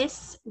like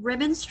this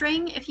ribbon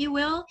string, if you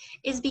will,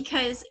 is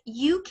because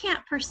you can't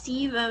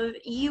perceive of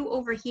you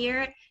over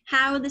here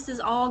how this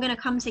is all going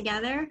to come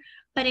together,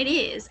 but it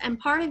is. And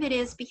part of it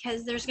is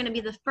because there's going to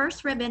be the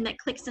first ribbon that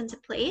clicks into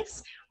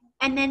place,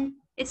 and then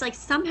it's like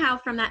somehow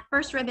from that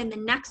first ribbon the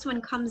next one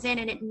comes in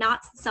and it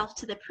knots itself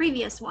to the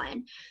previous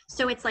one.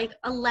 So it's like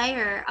a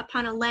layer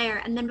upon a layer,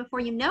 and then before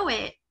you know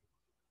it,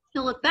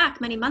 you'll look back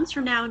many months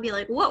from now and be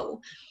like, whoa,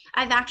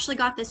 I've actually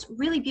got this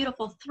really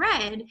beautiful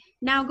thread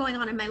now going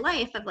on in my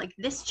life of like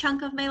this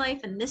chunk of my life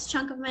and this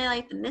chunk of my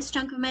life and this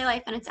chunk of my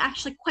life, and it's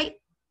actually quite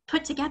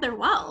put together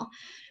well.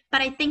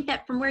 But I think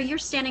that from where you're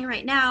standing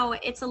right now,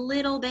 it's a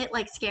little bit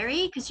like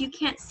scary because you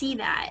can't see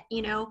that,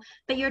 you know,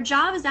 but your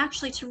job is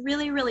actually to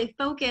really, really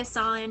focus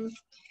on,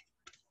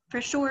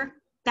 for sure,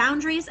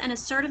 boundaries and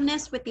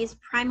assertiveness with these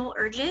primal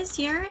urges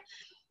here,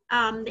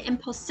 the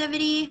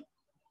impulsivity,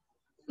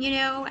 you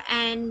know,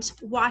 and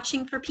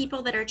watching for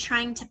people that are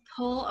trying to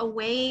pull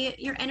away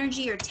your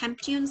energy or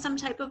tempt you in some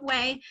type of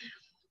way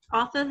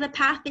off of the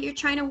path that you're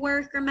trying to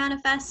work or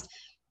manifest.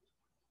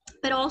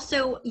 But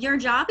also your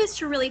job is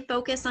to really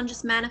focus on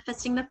just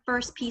manifesting the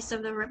first piece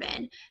of the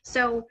ribbon.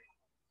 So,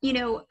 you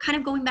know, kind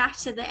of going back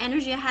to the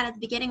energy I had at the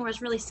beginning where I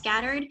was really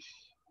scattered,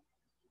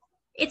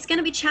 it's going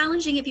to be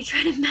challenging if you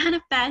try to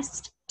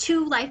manifest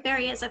two life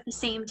areas at the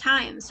same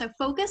time. So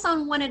focus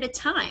on one at a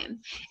time.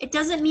 It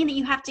doesn't mean that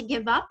you have to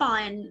give up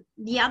on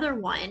the other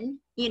one.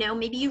 You know,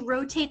 maybe you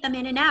rotate them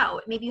in and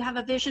out. Maybe you have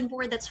a vision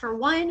board that's for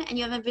one and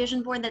you have a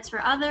vision board that's for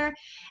other,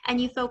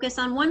 and you focus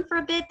on one for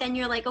a bit, then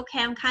you're like, okay,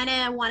 I'm kind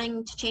of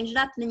wanting to change it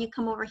up, and then you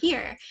come over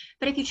here.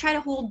 But if you try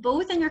to hold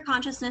both in your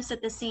consciousness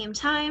at the same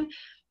time,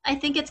 I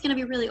think it's going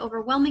to be really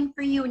overwhelming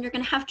for you, and you're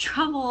going to have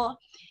trouble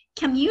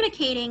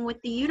communicating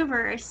with the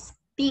universe,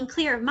 being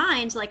clear of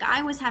mind, like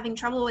I was having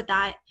trouble with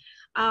that,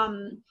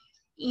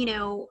 you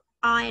know,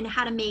 on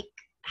how to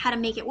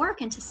make it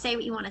work and to say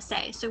what you want to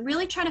say. So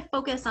really try to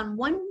focus on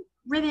one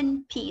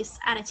ribbon piece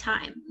at a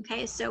time.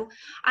 Okay, so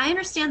I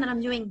understand that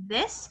I'm doing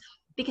this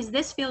because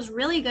this feels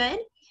really good.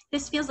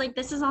 This feels like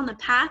this is on the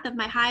path of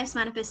my highest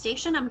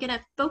manifestation. I'm going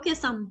to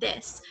focus on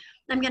this.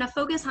 I'm going to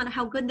focus on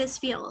how good this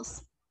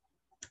feels.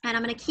 And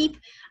I'm going to keep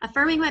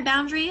affirming my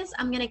boundaries.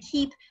 I'm going to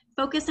keep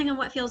focusing on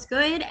what feels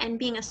good and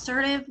being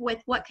assertive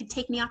with what could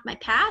take me off my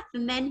path.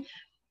 And then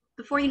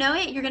before you know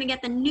it, you're going to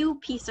get the new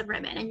piece of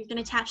ribbon, and you're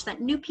going to attach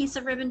that new piece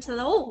of ribbon to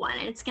the old one,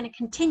 and it's going to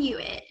continue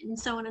it, and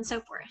so on and so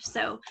forth.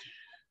 So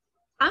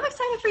I'm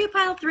excited for you,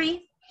 pile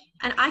 3,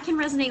 and I can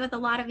resonate with a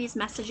lot of these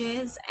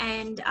messages,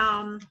 and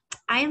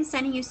I am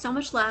sending you so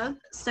much love.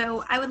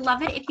 So I would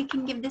love it if you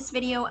can give this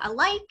video a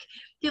like.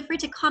 Feel free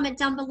to comment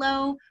down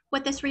below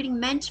what this reading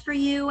meant for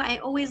you. I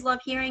always love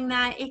hearing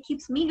that. It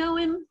keeps me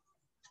going.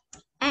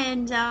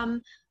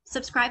 And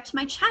subscribe to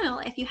my channel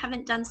if you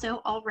haven't done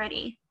so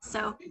already.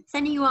 So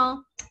sending you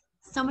all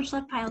so much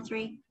love, pile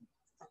 3.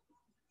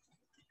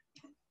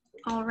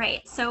 All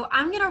right, so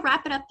I'm gonna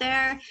wrap it up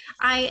there.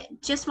 I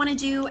just wanna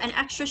do an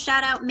extra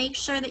shout out. Make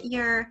sure that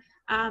you're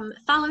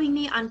following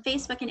me on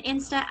Facebook and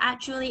Insta at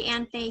Julie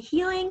Ann Faye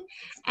Healing.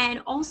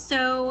 And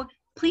also,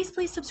 please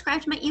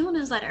subscribe to my email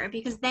newsletter,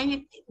 because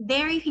then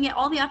there you can get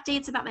all the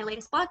updates about my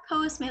latest blog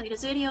posts, my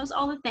latest videos,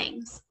 all the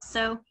things.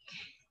 So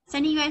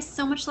sending you guys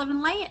so much love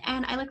and light,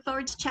 and I look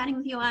forward to chatting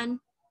with you on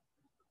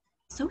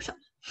social.